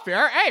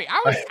 Lawfare? Hey,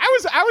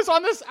 I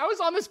was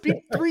on this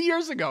beat 3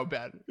 years ago,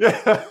 Ben.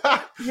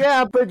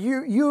 Yeah, but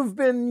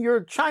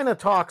your China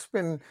talk's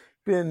been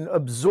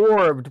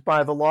absorbed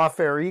by the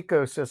Lawfare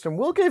ecosystem.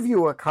 We'll give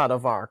you a cut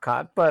of our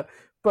cut, but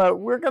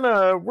we're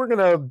gonna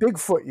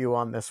Bigfoot you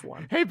on this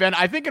one. Hey Ben,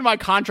 I think in my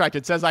contract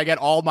it says I get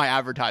all my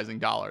advertising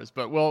dollars,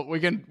 but we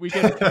can.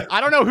 I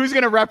don't know who's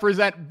gonna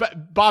represent.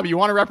 Bob, you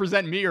want to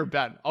represent me or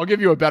Ben? I'll give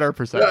you a better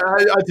percentage.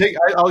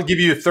 I'll give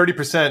you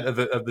 30% of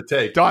the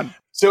take. Done.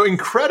 So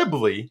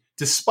incredibly,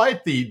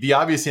 despite the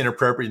obvious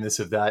inappropriateness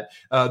of that,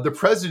 the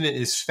president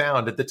is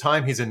found at the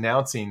time he's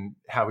announcing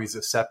how he's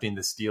accepting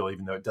this deal,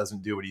 even though it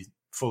doesn't do what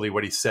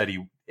he said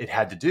it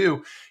had to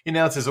do. He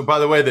announces, oh, by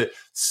the way, that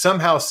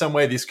somehow, some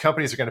way, these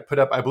companies are going to put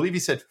up, I believe he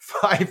said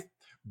 $5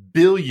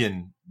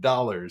 billion.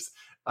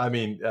 I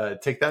mean,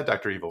 take that,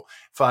 Dr. Evil.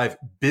 $5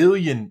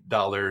 billion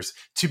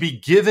to be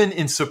given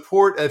in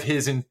support of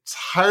his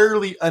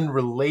entirely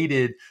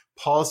unrelated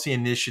policy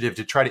initiative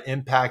to try to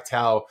impact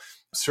how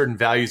certain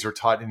values are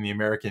taught in the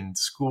American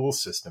school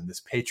system, this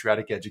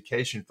patriotic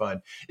education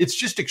fund. It's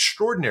just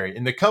extraordinary.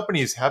 And the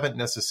companies haven't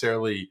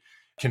necessarily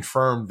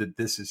confirmed that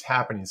this is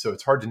happening. So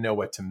it's hard to know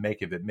what to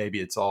make of it. Maybe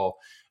it's all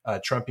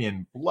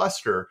Trumpian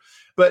bluster.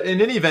 But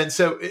in any event,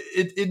 so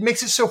it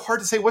makes it so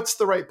hard to say what's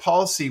the right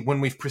policy when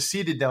we've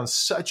proceeded down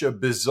such a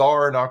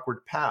bizarre and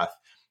awkward path.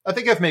 I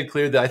think I've made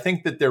clear that I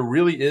think that there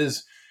really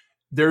is,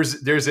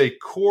 there's a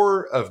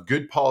core of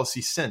good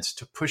policy sense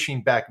to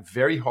pushing back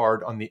very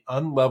hard on the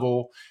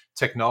unlevel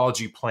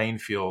technology playing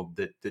field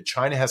that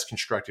China has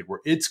constructed,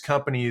 where its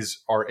companies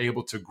are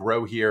able to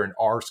grow here and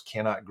ours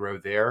cannot grow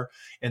there,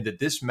 and that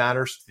this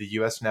matters to the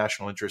U.S.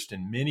 national interest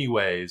in many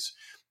ways,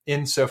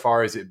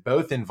 insofar as it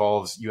both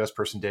involves U.S.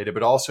 person data,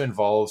 but also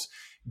involves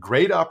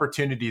great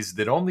opportunities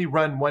that only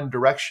run one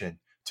direction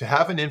to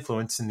have an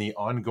influence in the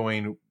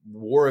ongoing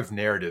war of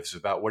narratives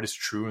about what is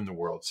true in the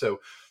world. So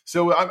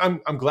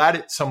I'm glad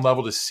at some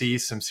level to see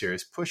some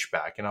serious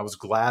pushback. And I was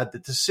glad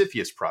that the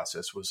CFIUS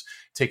process was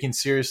taken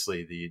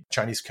seriously, the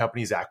Chinese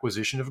company's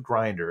acquisition of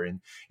Grindr,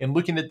 and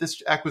looking at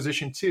this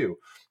acquisition too.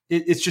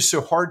 It's just so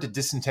hard to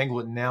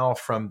disentangle it now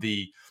from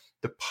the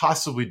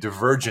possibly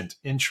divergent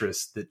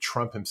interests that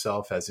Trump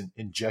himself has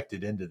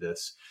injected into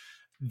this.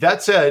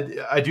 That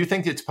said, I do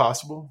think it's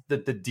possible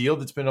that the deal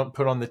that's been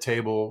put on the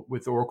table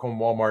with Oracle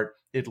and Walmart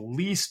at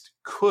least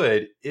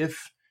could,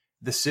 if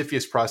the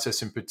CFIUS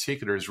process in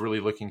particular is really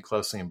looking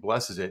closely and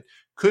blesses it,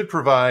 could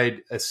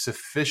provide a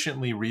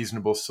sufficiently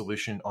reasonable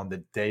solution on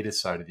the data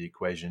side of the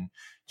equation,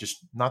 just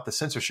not the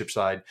censorship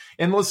side.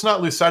 And let's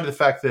not lose sight of the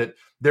fact that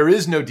there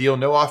is no deal,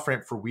 no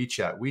off-ramp for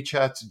WeChat.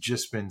 WeChat's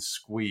just been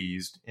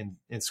squeezed and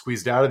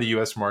squeezed out of the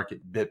U.S.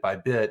 market bit by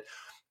bit.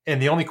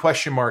 And the only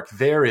question mark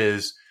there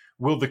is,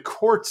 will the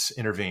courts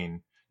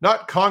intervene?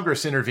 Not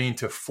Congress intervene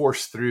to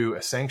force through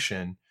a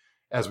sanction,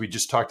 as we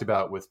just talked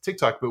about with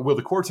TikTok, but will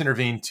the courts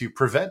intervene to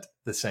prevent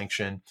the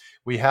sanction?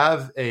 We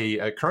have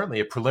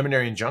currently a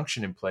preliminary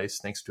injunction in place,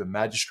 thanks to a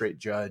magistrate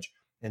judge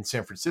in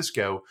San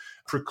Francisco,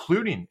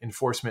 precluding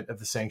enforcement of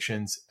the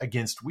sanctions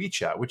against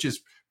WeChat, which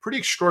is pretty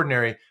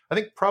extraordinary. I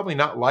think probably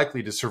not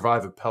likely to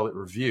survive appellate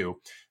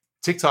review.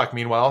 TikTok,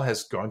 meanwhile,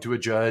 has gone to a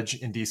judge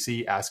in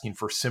DC asking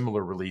for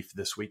similar relief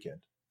this weekend.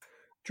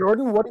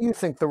 Jordan, what do you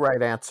think the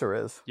right answer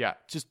is? Yeah,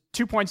 just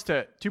 2 points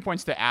to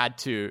add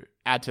to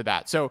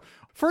that. So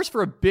first,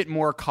 for a bit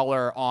more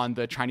color on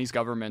the Chinese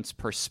government's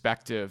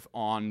perspective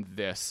on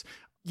this,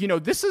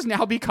 this has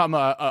now become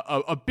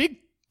a big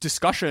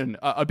discussion,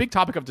 a big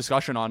topic of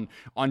discussion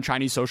on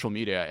Chinese social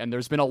media. And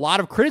there's been a lot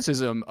of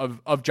criticism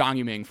of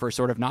Jiang Yiming for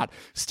sort of not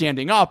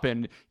standing up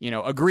and,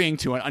 agreeing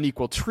to an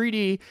unequal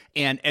treaty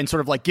and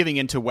sort of like giving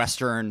into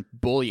Western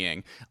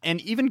bullying.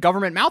 And even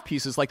government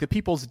mouthpieces like the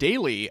People's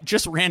Daily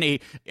just ran a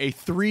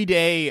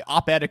 3-day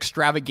op-ed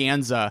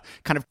extravaganza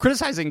kind of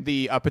criticizing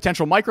the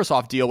potential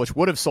Microsoft deal, which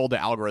would have sold the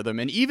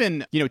algorithm, and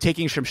even,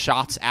 taking some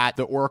shots at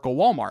the Oracle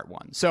Walmart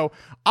one. So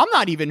I'm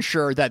not even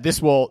sure that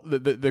this will,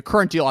 the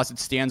current deal as it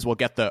stands will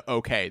get the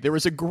okay. There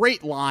was a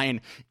great line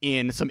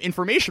in some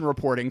information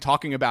reporting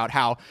talking about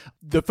how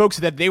the folks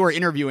that they were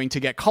interviewing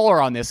to get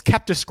color on this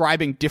kept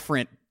describing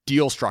different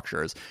deal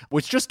structures,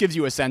 which just gives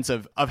you a sense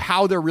of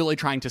how they're really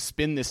trying to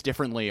spin this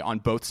differently on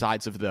both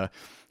sides of the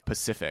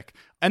Pacific.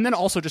 And then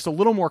also just a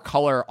little more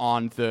color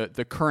on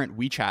the current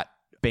WeChat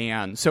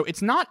ban. So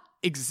it's not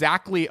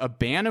exactly a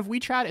ban of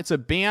WeChat. It's a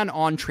ban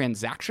on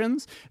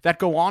transactions that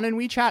go on in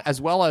WeChat, as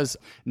well as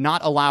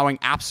not allowing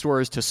app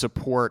stores to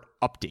support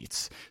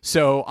updates.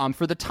 So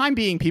for the time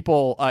being,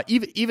 people,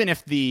 even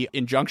if the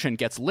injunction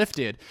gets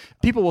lifted,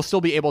 people will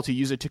still be able to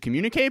use it to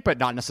communicate, but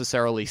not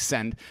necessarily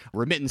send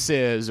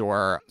remittances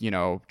or,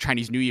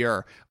 Chinese New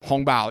Year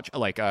hongbao,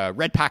 like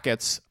red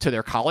packets to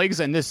their colleagues.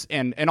 And this,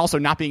 and also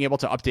not being able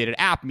to update an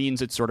app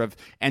means it sort of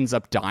ends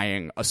up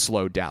dying a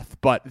slow death.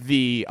 But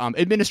the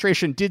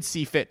administration did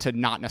see fit to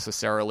not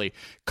necessarily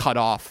cut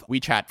off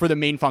WeChat for the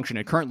main function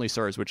it currently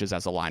serves, which is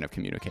as a line of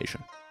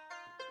communication.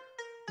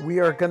 We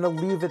are going to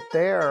leave it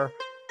there.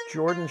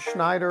 Jordan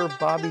Schneider,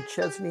 Bobby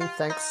Chesney,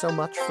 thanks so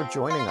much for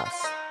joining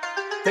us.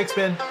 Thanks,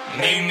 Ben.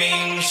 明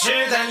明是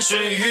淡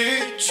水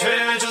鱼，却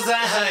住在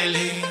海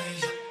里。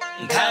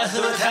它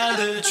和它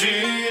的距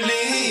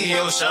离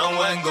有上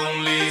万公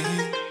里。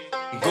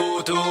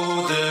孤独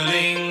的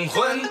灵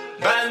魂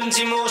搬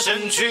进陌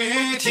生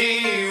躯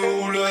体，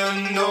无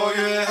论多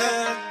远，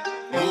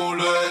无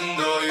论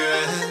多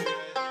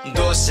远，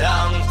多想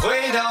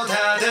回到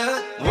它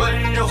的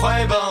温柔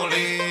怀抱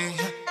里。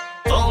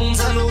风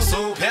餐露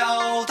宿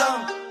飘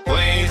荡，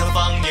回头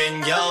放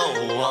眼遥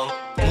望，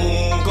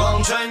目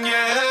光穿越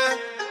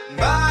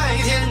白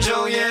天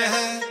昼夜，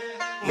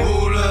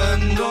无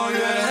论多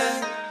远，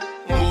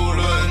无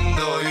论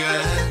多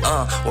远。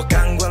我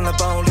感惯了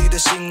暴力的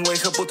行为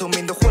和不透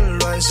明的混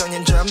乱，想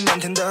念着满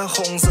天的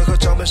红色和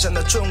赵本山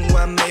的春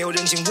晚。没有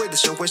人情味的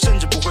社会，甚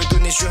至不会对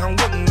你嘘寒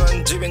问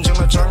暖。即便成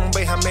了长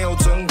辈，还没有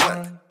存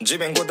款，即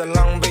便过得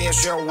狼狈，也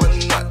需要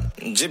温暖。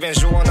即便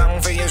是我浪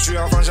费，也需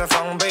要放下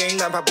防备。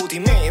哪怕不体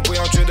面，也不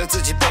要觉得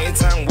自己悲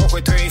惨。我会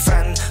推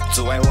翻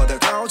阻碍我的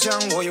高墙，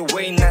我有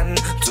为难。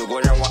祖国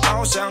让我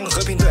翱翔，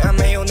和平对岸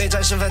没有内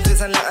战，身份推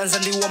散两岸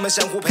三地，我们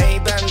相互陪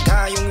伴。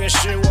它永远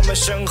是我们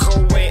身后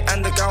伟岸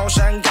的高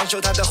山，感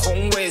受它的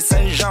宏伟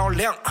三绕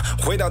亮。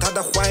回到它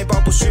的怀抱，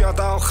不需要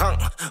导航。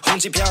红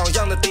旗飘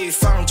扬的地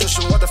方，就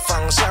是我的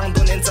方向。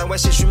多年在外，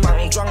些许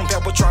莽撞，漂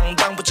泊闯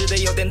荡，不值得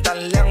有点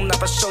胆量。哪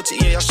怕受气，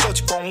也要收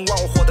起狂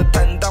妄。我活得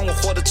担当，我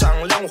活得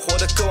敞亮，我活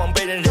得渴望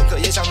被人认可，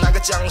也想拿个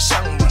奖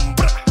项。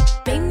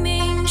明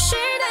明是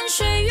淡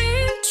水鱼，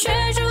却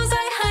住在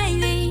海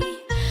里。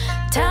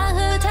它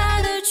和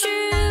它的距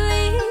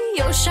离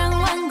有上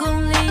万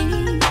公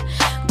里。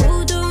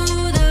孤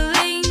独的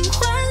灵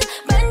魂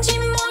搬进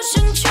陌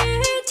生躯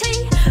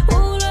体，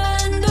无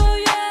论多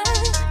远，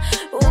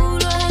无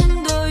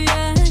论多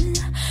远，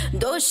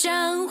多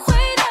想回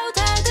到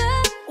它的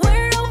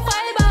温柔怀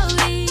抱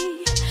里。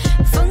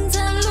风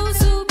餐露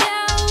宿飘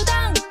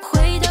荡，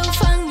回头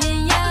放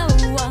眼遥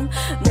望，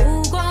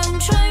目光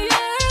穿越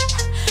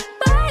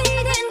白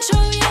天昼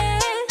夜，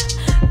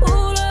无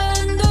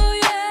论多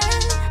远，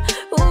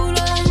无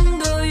论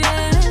多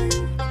远。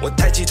我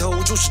抬起头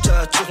注视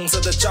着赤红色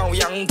的朝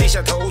阳，低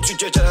下头拒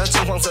绝着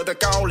金黄色的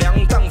高粱。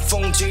当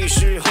风继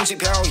续，红旗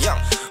飘扬，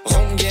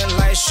红颜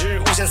来时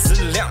无限思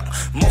量。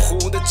模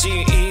糊的记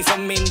忆，分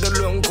明的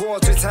轮廓，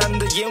璀璨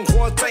的烟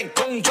火在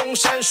空中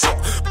闪烁。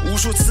无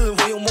数次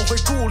我又梦回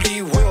故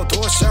里，我有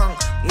多想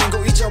能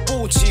够一觉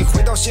不起，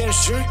回到现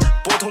实。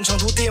拨通长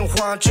途电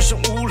话，只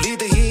剩无力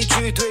的一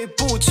句对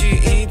不起，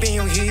一遍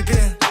又一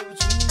遍，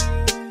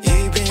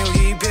一遍又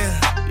一遍。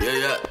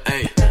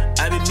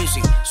I've been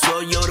missing，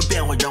 所有的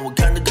变化让我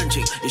看得更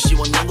清，也希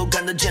望能够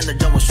看得见的，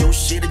让我熟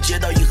悉的街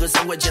道，1盒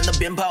3块钱的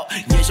鞭炮，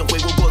也想回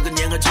国过个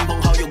年，和亲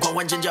朋好友狂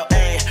欢尖叫。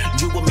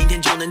如果明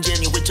天就能见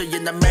你，会彻夜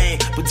难寐，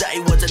不在意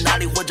我在哪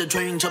里，或者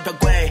春运车票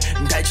贵。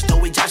抬起头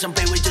为家乡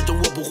卑微，这种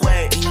我不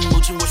会。听母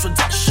亲我说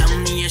再想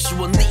你，也是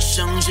我逆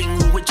生，幸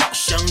福会照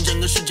向整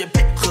个世界，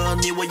配合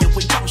你我也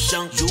会照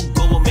相。如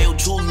果我没有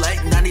出来，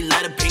哪里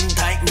来的平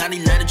台，哪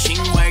里来的情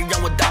怀，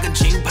让我打个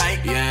金牌。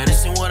Yeah,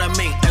 this is what I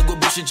mean， 爱过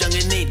不是讲给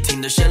你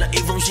听的，写了一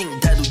封信，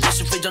态度也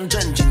是非常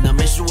正经的。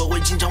没事我会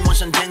经常望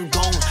向天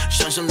空，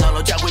想象姥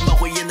姥家会冒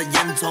灰烟的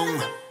烟囱。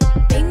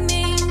明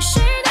明是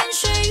淡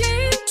水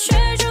鱼，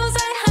却住在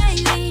海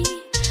里。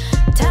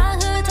它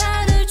和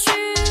它的距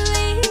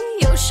离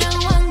有上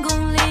万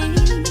公里。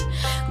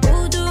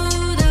孤独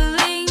的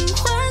灵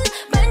魂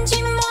搬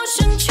进陌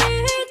生躯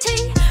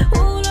体，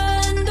无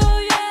论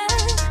多远，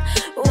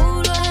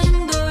无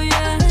论多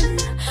远，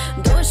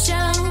多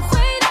想回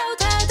到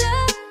它的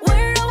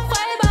温柔怀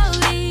抱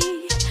里。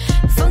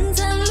风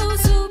餐露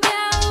宿飘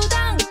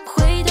荡，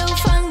回头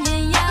放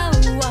眼遥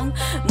望，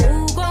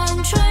目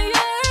光穿越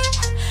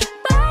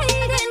白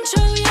天昼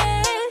夜，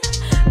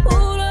无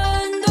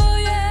论多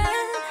远，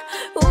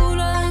无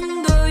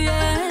论多远。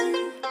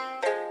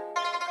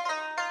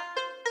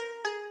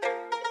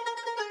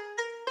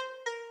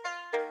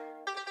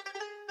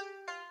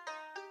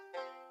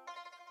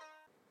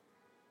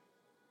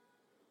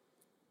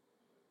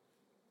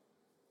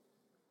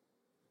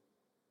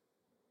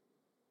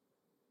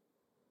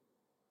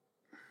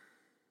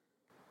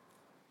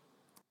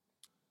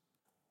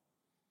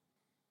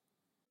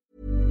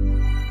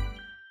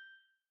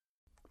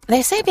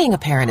They say being a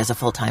parent is a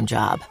full-time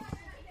job,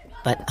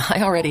 but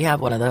I already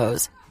have one of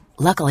those.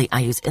 Luckily,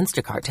 I use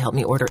Instacart to help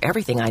me order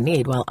everything I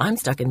need while I'm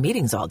stuck in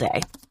meetings all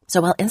day.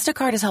 So while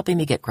Instacart is helping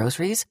me get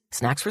groceries,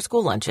 snacks for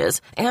school lunches,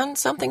 and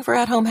something for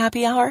at-home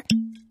happy hour,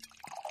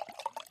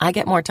 I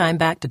get more time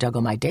back to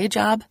juggle my day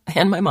job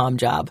and my mom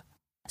job.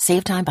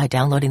 Save time by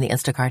downloading the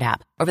Instacart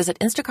app or visit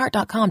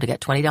instacart.com to get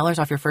 $20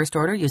 off your first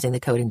order using the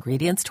code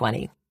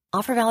INGREDIENTS20.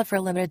 Offer valid for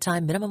a limited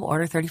time. Minimum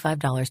order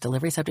 $35.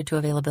 Delivery subject to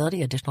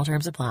availability. Additional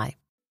terms apply.